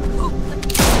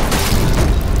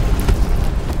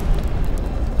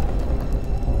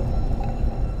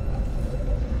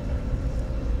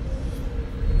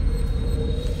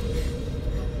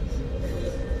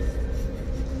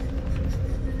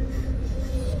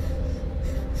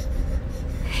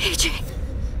 AJ.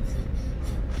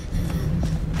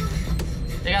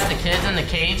 They got the kids in the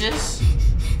cages?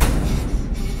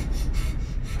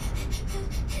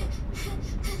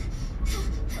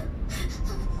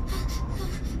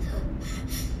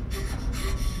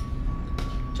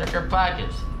 Check her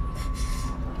pockets.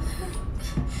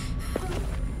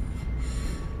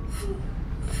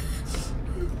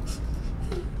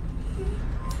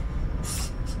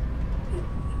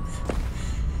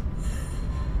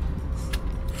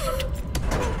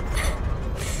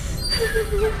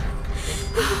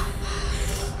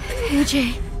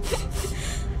 AJ.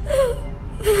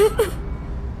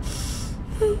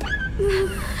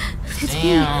 It's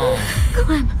Damn. me.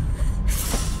 Clem.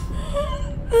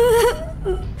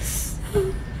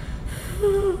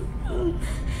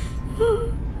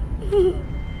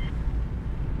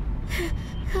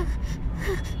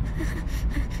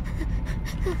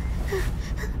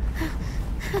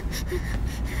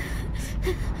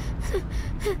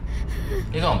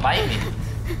 You're gonna bite me.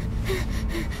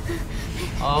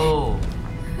 Oh.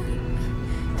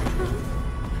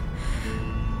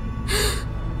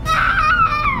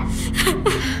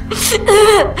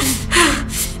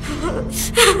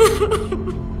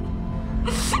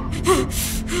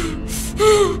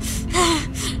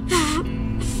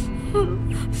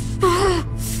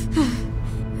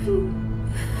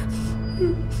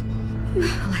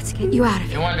 Let's get you out of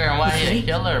here. You're wondering why Okay. he's a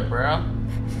killer, bro.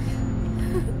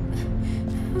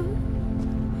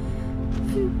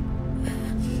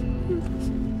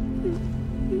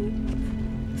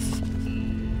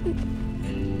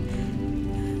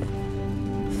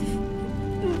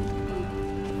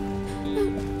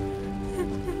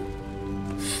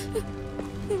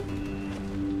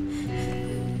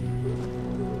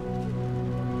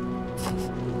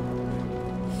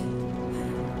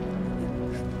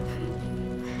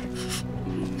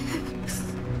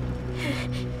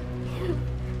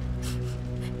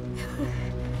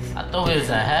 I thought it was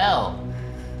a hell.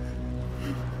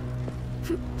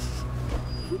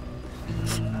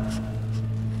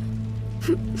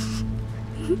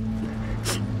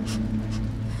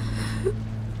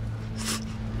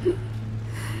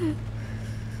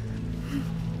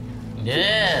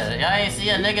 Yeah, y'all ain't see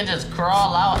a nigga just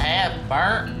crawl out half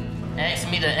burnt, ask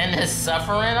me to end his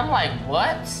suffering. I'm like,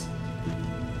 what?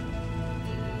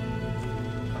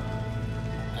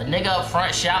 A nigga up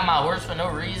front shot my horse for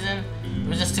no reason. There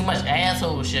was just too much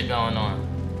asshole shit going on.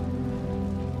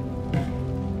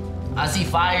 I see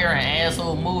fire and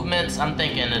asshole movements. I'm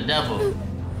thinking the devil.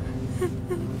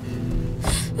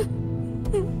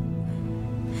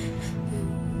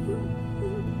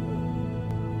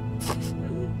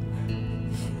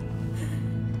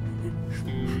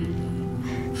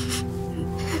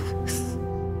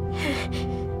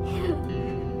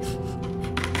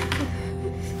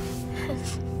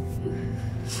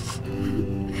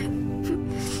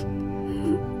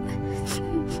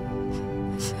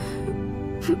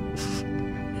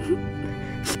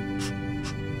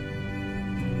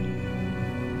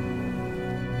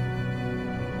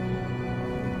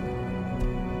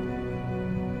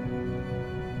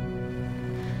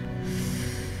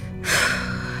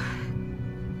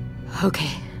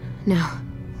 Okay, now,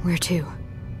 where to?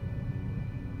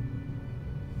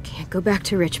 Can't go back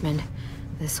to Richmond.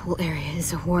 This whole area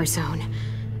is a war zone.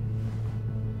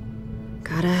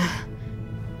 Gotta...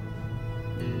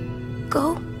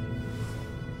 Go?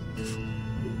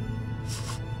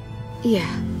 Yeah,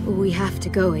 we have to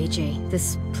go, AJ.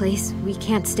 This place, we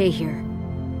can't stay here.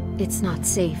 It's not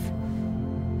safe.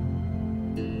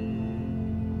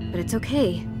 But it's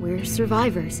okay, we're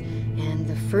survivors. And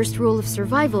the first rule of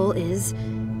survival is...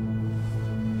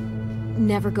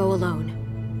 never go alone.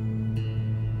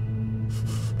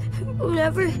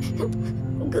 Never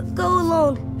go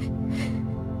alone.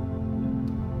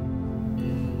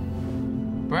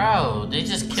 Bro, they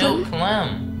just killed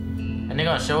Clem. And they're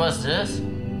gonna show us this?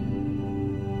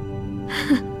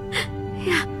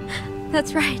 Yeah,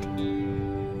 that's right.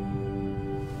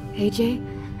 AJ?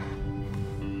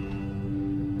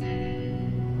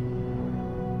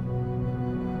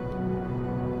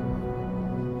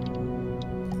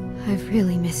 I've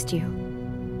really missed you.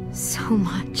 So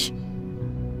much.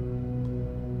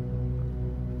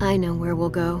 I know where we'll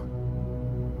go.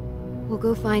 We'll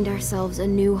go find ourselves a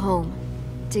new home.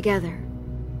 Together.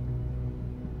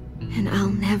 And I'll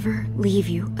never leave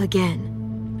you again.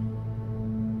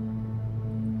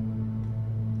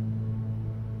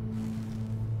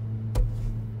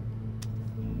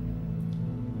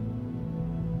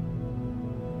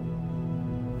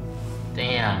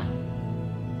 Damn.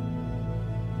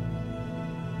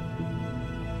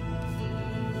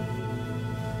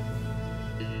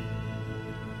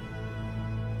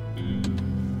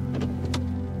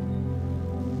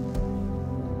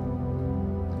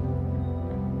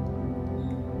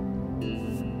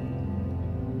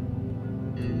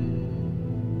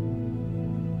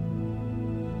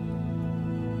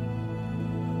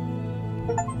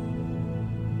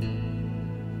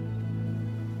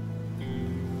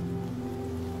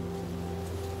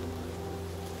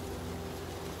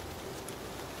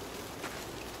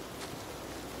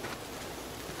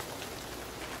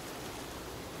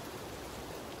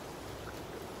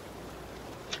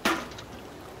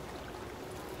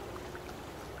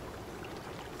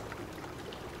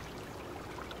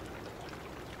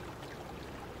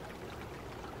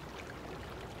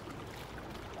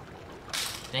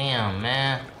 Damn,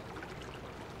 man.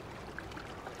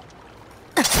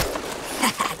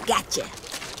 Gotcha.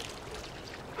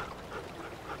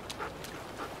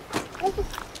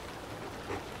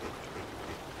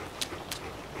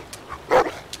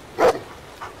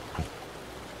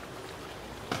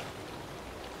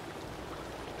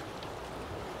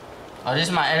 Oh, these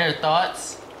are my inner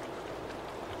thoughts?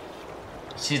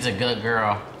 She's a good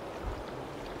girl.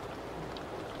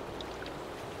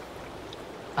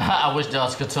 I wish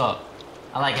dogs could talk.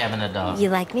 I like having a dog. You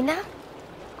like me now?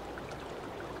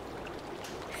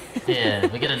 Yeah,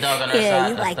 we get a dog on our Yeah, side,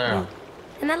 you that's like thorough. me.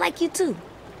 And I like you too.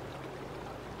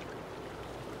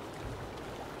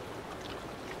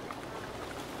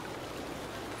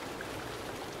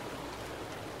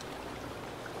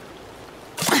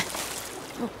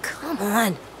 Oh, come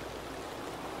on.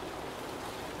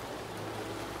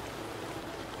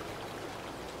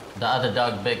 The other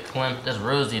dog, Big Clem. That's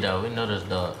Rosie, though. We know this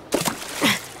dog.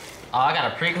 Oh, I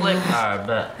got a pre-click? Alright,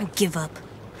 bet. I give up.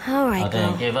 All right, Oh,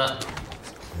 damn, girl. gave up.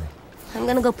 I'm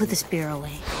gonna go put the spear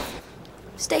away.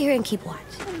 Stay here and keep watch.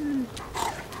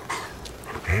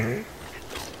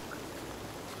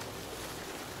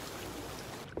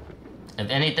 If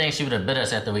anything, she would have bit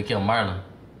us after we killed Marlon.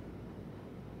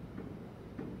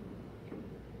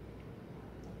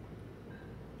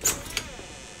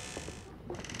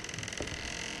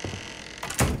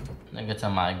 Nigga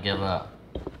tell me I give up.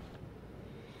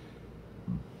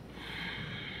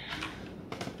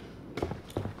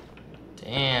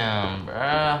 Damn,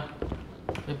 bruh.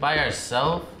 We by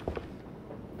ourselves?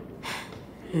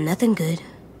 Nothing good.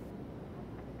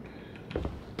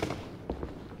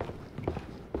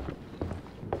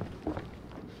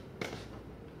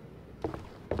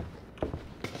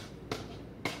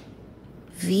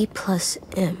 V plus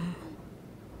M.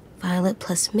 Violet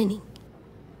plus Minnie.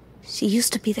 She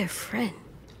used to be their friend.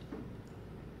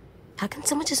 How can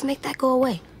someone just make that go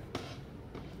away?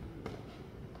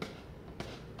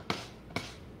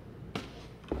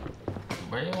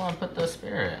 Where do you want to put the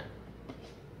spirit?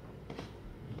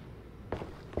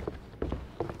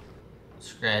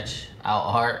 Scratch out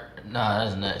heart? No,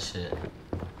 that's nut shit.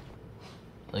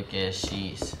 Look at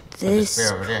sheets.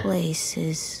 This place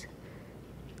is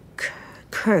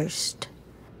cursed.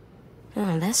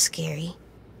 Oh, that's scary.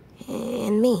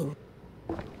 And mean.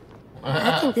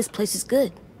 I think this place is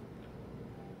good.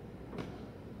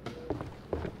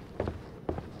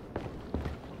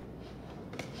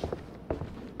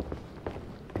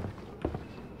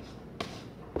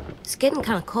 It's getting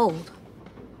kind of cold.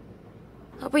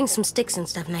 I'll bring some sticks and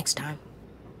stuff next time.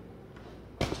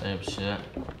 Same shit.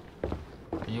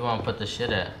 Where you want to put the shit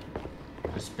at?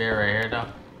 The spear right here, though?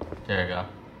 There you go.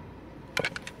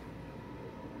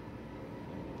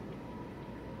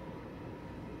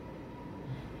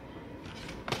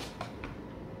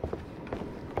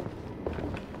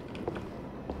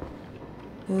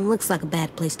 Looks like a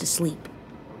bad place to sleep.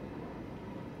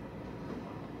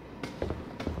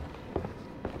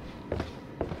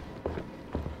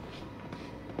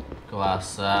 Go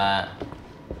outside.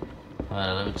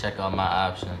 Alright, let me check all my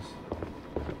options.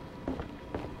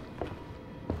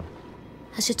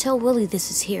 I should tell Willie this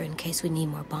is here in case we need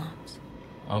more bombs.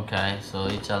 Okay, so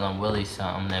you telling Willie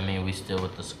something, that means we still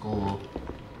with the school.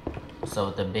 So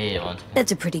with the bed one time.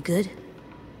 Beds are pretty good.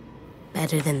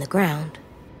 Better than the ground.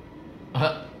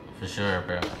 For sure,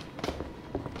 bro.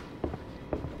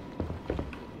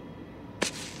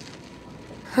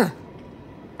 Huh.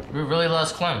 We really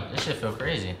lost Clem. This shit feel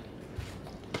crazy.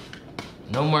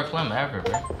 No more Clem ever,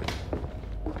 bro.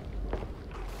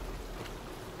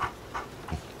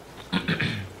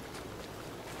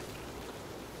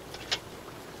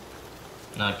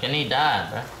 No, Kenny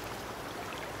died, bro.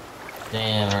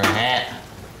 Damn, her hat.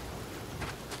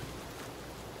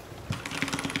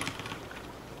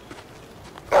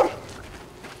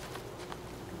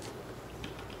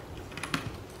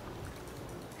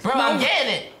 Bro, I'm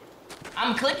getting it.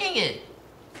 I'm clicking it.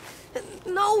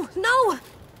 No, no.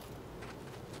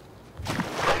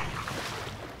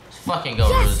 Let's fucking go,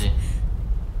 yes. Rosie.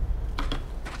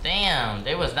 Damn,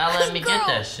 they was not letting me get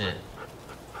that shit.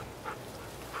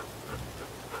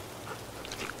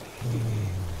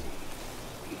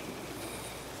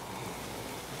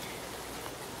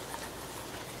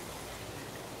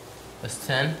 That's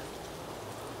 10.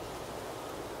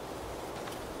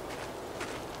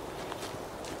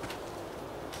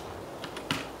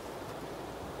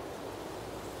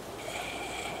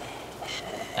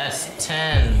 That's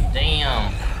 10.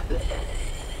 Damn.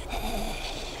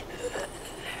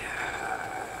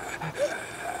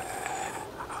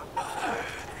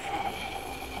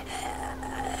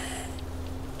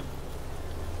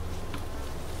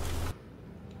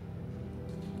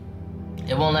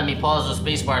 It won't let me pause the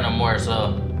spacebar no more,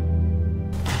 so.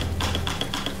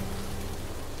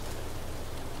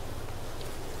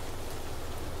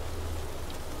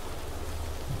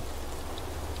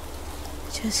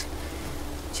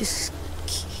 Just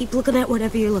keep looking at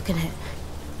whatever you're looking at.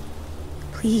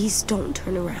 Please don't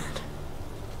turn around.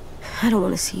 I don't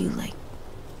want to see you like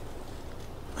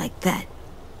that.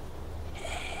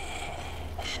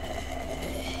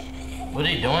 What are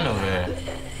they doing over there?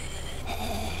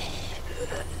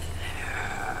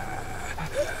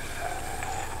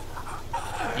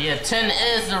 Yeah, 10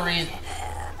 is the reason.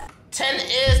 10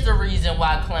 is the reason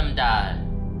why Clem died.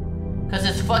 Cause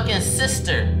his fucking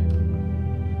sister.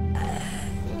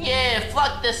 Yeah,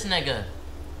 fuck this nigga.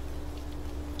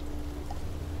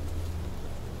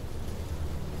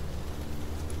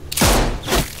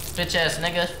 Bitch ass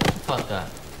nigga. Fuck up.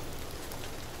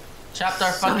 Chopped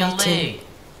our fucking leg.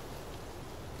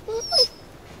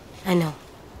 I know.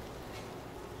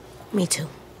 Me too.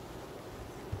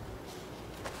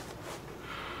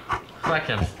 Fuck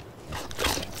him.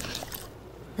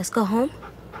 Let's go home.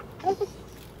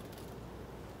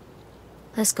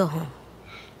 Let's go home.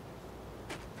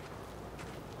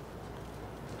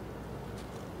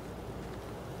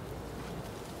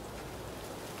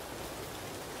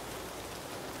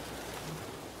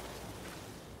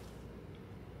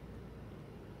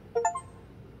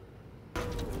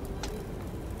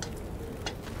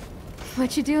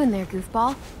 What you doing there,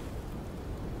 goofball?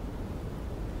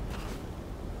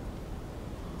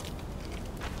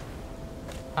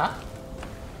 Huh?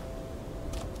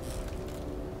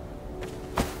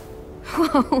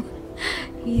 Whoa.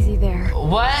 Easy there.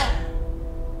 What?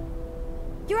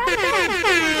 You're out of bed.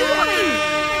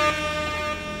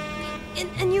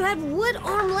 And you have wood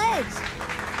arm legs.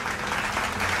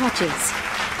 Crutches.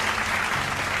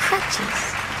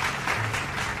 Crutches.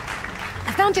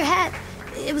 I found your hat.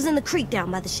 It was in the creek down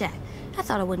by the shack. I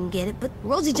thought I wouldn't get it, but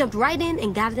Rosie jumped right in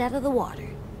and got it out of the water.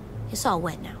 It's all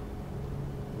wet now.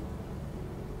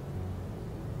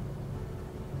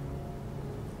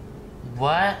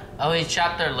 What? Oh, he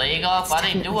chopped their leg off?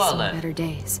 Why they do all that? Better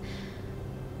days.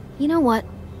 You know what?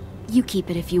 You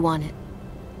keep it if you want it.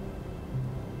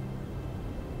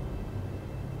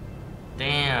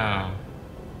 Damn.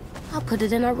 I'll put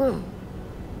it in our room.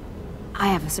 I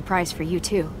have a surprise for you,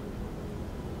 too.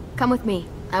 Come with me.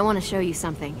 I want to show you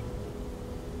something.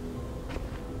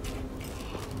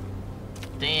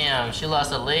 Damn, she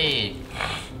lost a leg.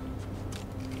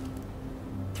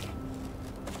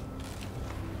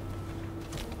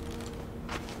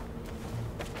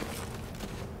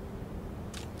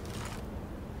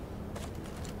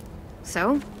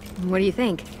 So, what do you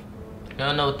think? You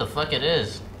don't know what the fuck it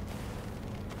is.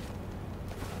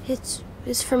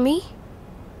 It's for me?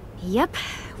 Yep,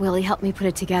 Willie helped me put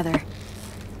it together.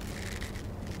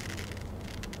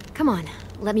 Come on,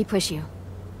 let me push you.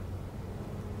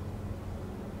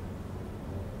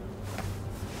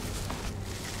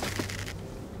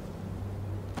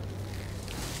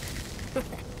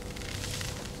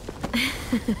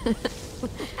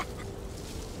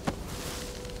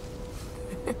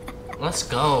 Let's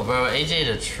go, bro. AJ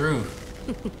the truth.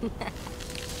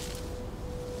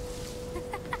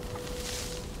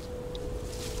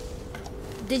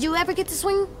 Did you ever get to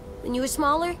swing when you were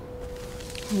smaller?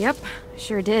 Yep,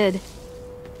 sure did.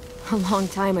 A long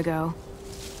time ago.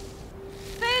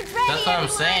 Food's ready, That's what I'm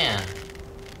everyone. saying.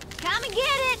 Come and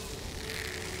get it.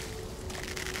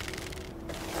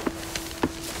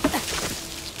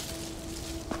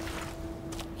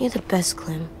 You're the best,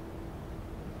 Clem.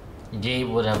 Gabe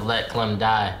would have let Clem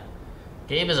die.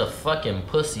 Gabe is a fucking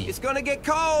pussy. It's gonna get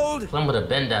cold. Clem would have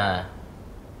been died.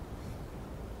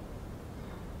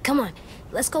 Come on,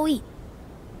 let's go eat.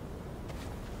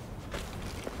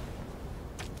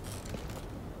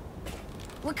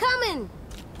 We're coming.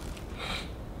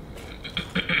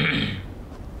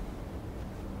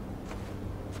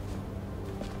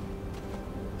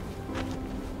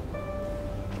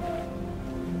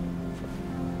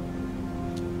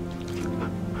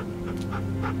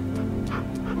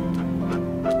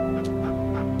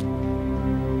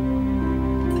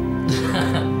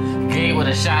 Gabe would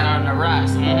have shot her on the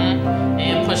rocks,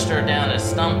 and pushed her down and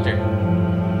stumped her.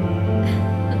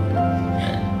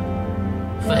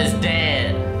 For his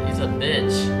dad. He's a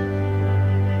bitch.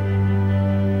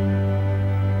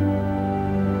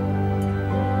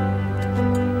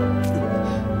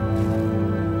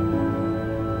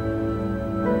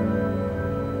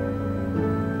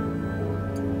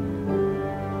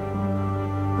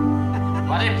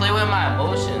 Why they play with my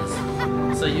emotions?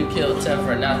 So you killed Tim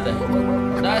for nothing.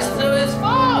 That's still his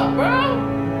fault, bro.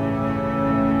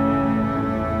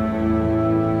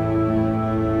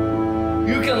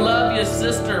 You can love your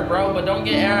sister, bro, but don't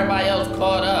get everybody else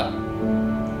caught up.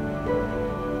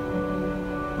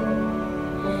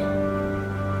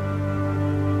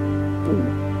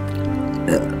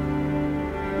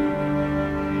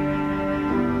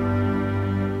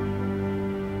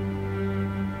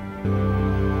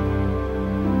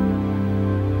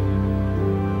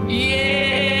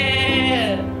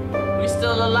 Yeah! We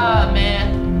still alive, man.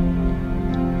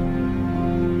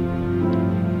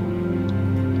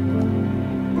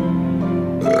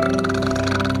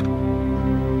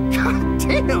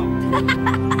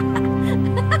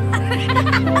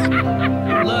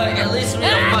 Look, at least we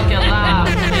are fucking live,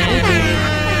 man.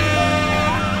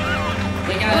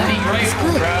 We gotta be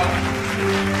grateful, bro.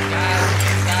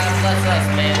 God bless us,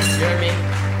 man. You hear me?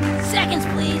 Seconds,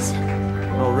 please.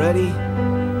 Already?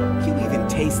 You even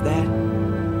taste that?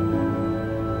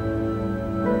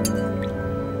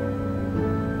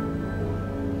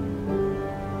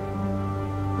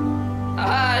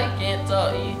 I can't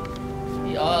talk.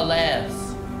 He all laughs.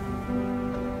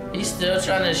 He's still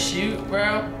trying to shoot,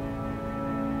 bro.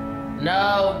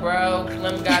 No, bro.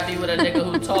 Clem gotta be with a nigga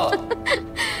who talk.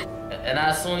 And I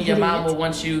assume your mom will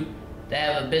want you to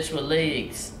have a bitch with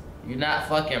legs. You not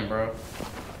fucking, bro.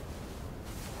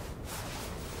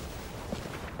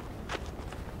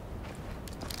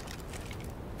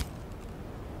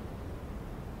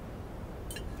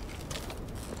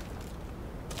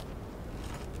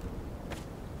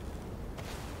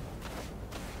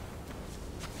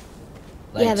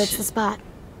 Yeah, that's the spot.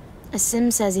 A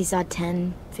sim says he saw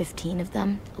 10, 15 of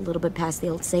them, a little bit past the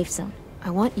old safe zone.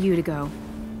 I want you to go.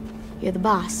 You're the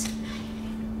boss.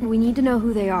 We need to know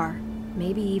who they are.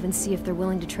 Maybe even see if they're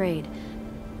willing to trade.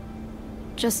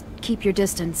 Just keep your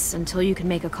distance until you can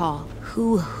make a call.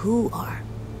 Who are?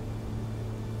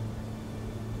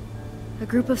 A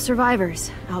group of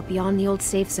survivors out beyond the old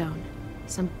safe zone.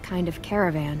 Some kind of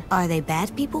caravan. Are they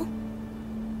bad people?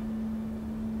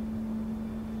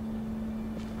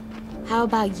 How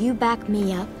about you back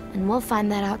me up, and we'll find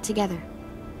that out together.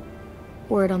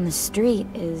 Word on the street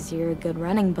is you're a good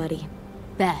running buddy.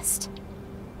 Best.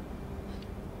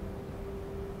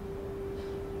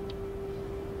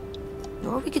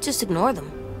 Or we could just ignore them.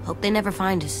 Hope they never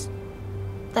find us.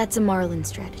 That's a Marlin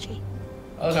strategy.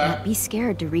 Okay. Be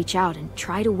scared to reach out and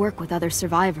try to work with other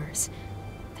survivors.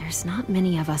 There's not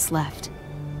many of us left.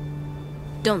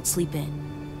 Don't sleep in.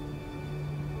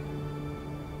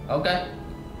 Okay.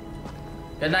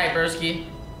 Good night, Bursky.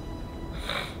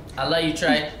 I love you,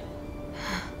 Trey.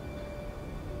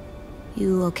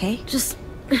 You okay? Just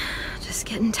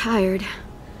getting tired.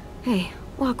 Hey,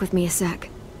 walk with me a sec.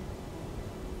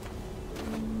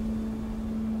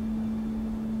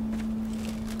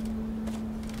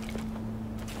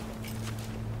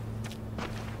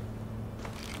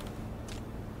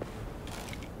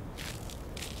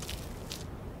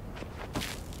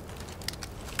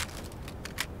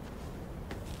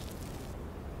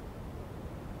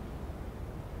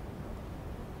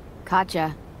 caught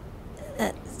ya.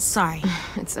 Sorry.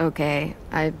 It's okay.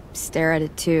 I stare at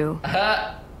it too.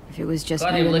 If it was just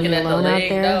Glad you you're and looking me at the alone out leg,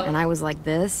 there, though. and I was like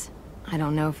this, I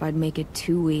don't know if I'd make it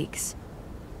 2 weeks.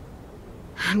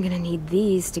 I'm gonna need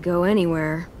these to go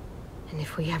anywhere. And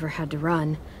if we ever had to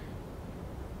run,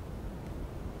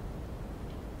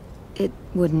 it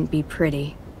wouldn't be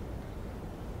pretty.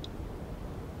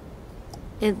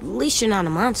 At least you're not a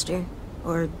monster.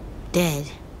 Or dead.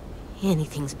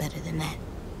 Anything's better than that.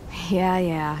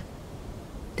 Yeah.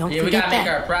 Don't Yeah, we forget gotta make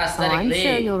that. her a prosthetic I'm leg.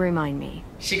 sure you'll remind me.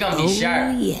 She gonna be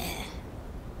sharp. Yeah.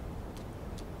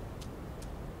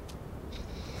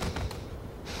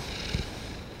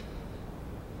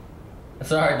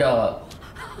 That's our dog.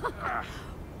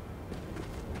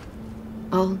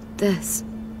 All this.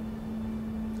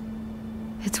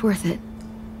 It's worth it.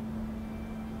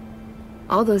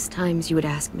 All those times you would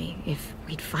ask me if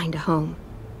we'd find a home.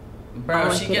 Bro,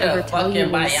 All I she could get a ever tell you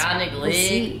fucking was, bionic "We'll leg.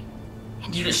 see."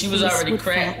 And She your was face already would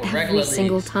cracked fall with regular every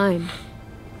single legs. time.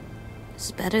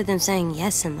 It's better than saying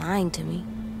yes and lying to me.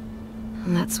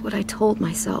 And that's what I told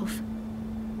myself.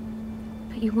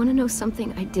 But you want to know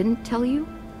something I didn't tell you?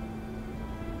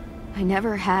 I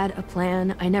never had a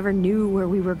plan. I never knew where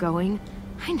we were going.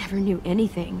 I never knew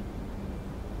anything.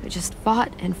 I just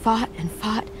fought and fought and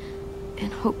fought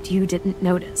and hoped you didn't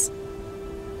notice.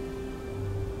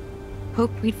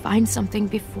 Hoped we'd find something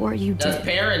before you did. That's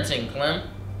parenting, Clem.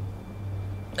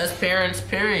 That's parents,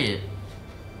 period.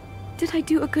 Did I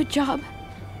do a good job?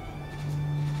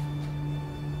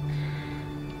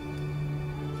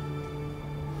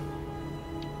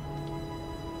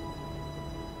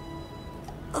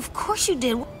 Of course you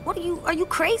did. What are you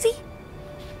crazy?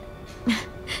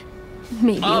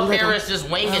 Maybe a All little. parents just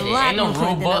winging A it. lot Ain't no more rule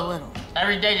than a book. little.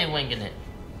 Every day they winging it.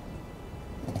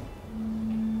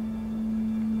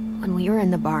 When we were in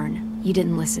the barn, you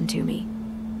didn't listen to me.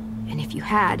 And if you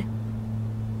had,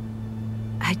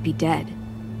 I'd be dead.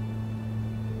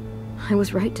 I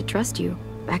was right to trust you,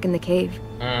 back in the cave.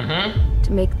 Mm-hmm.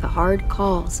 To make the hard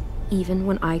calls, even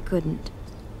when I couldn't.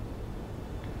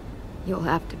 You'll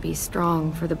have to be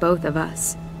strong for the both of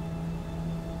us.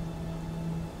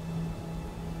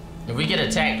 If we get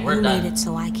attacked, we're You done. made it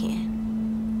so I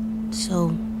can.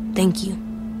 So, thank you.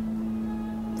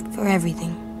 For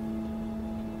everything.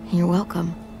 You're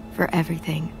welcome for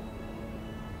everything.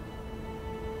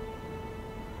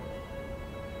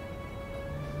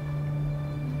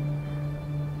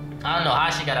 I don't know how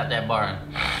she got out that barn.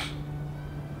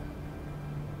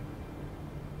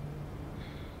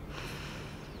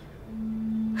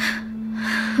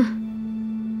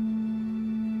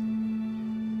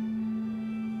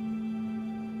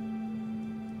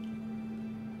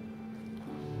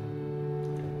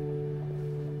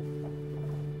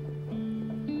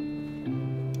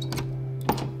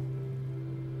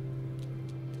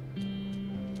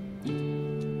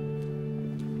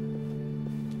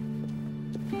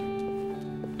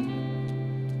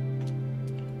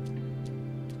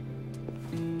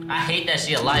 I hate that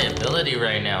she a liability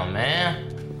right now, man.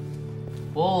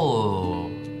 Whoa.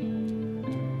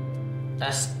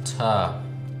 That's tough.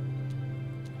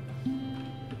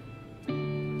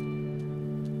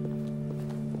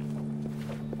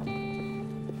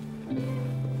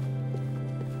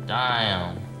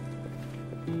 Damn.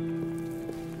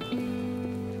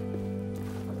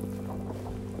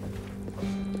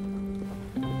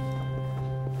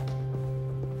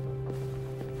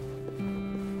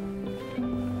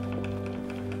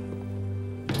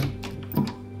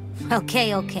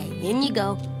 Okay, in you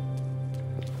go.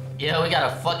 Yeah, we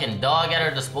got a fucking dog at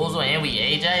our disposal and we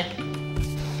AJ?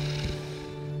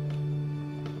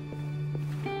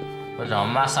 Put it on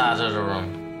my side of the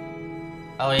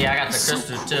room. Oh yeah, I got the So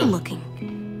crystal cool too. looking.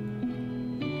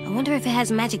 I wonder if it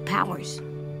has magic powers.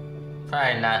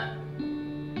 Probably not.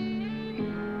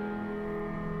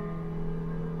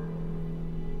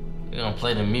 You gonna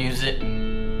play the music?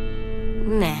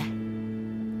 Nah.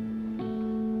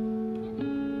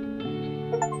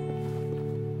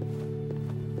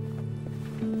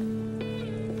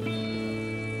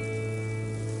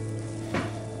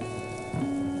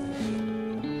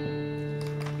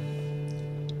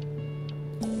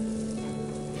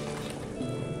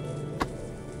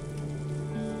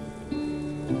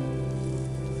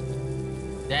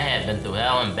 That had been through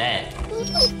hell and back.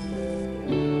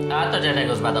 I thought that nigga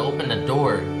was about to open the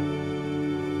door.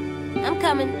 I'm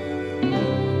coming.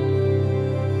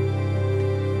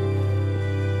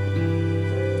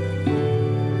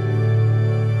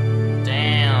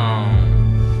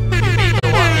 Damn. The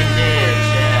Walking Dead,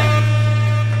 yeah.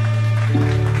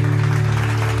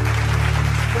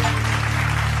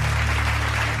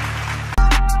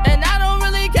 And I don't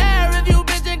really care if you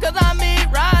bitchin', cause I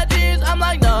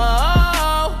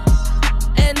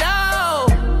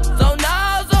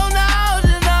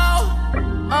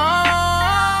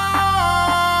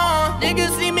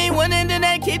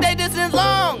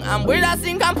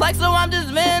I'm just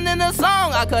venting in the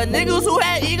song. I cut niggas who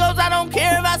had egos, I don't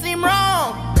care if I seem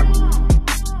wrong.